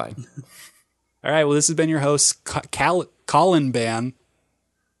 That's fine. All right. Well, this has been your host, Colin Ban.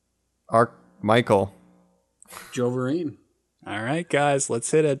 Michael. Joe Vereen. All right, guys. Let's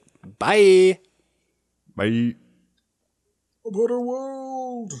hit it. Bye. Bye. A better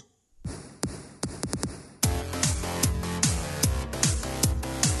world.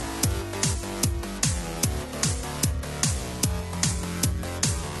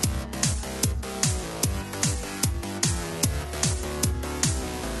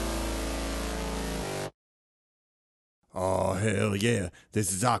 Oh, hell yeah.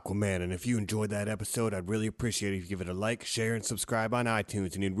 This is Aquaman, and if you enjoyed that episode, I'd really appreciate it if you give it a like, share, and subscribe on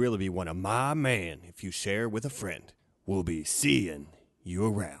iTunes, and you'd really be one of my man if you share with a friend. We'll be seeing you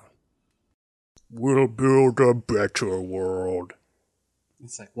around. We'll build a better world.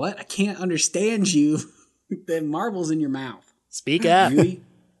 It's like, what? I can't understand you. The marble's in your mouth. Speak up.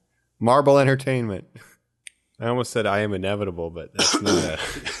 Marble Entertainment. I almost said I am inevitable, but that's not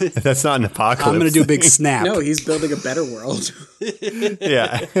that's not an apocalypse. I'm going to do a big thing. snap. No, he's building a better world.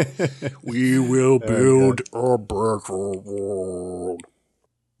 Yeah. We will build a better world.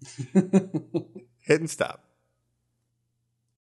 Hit and stop.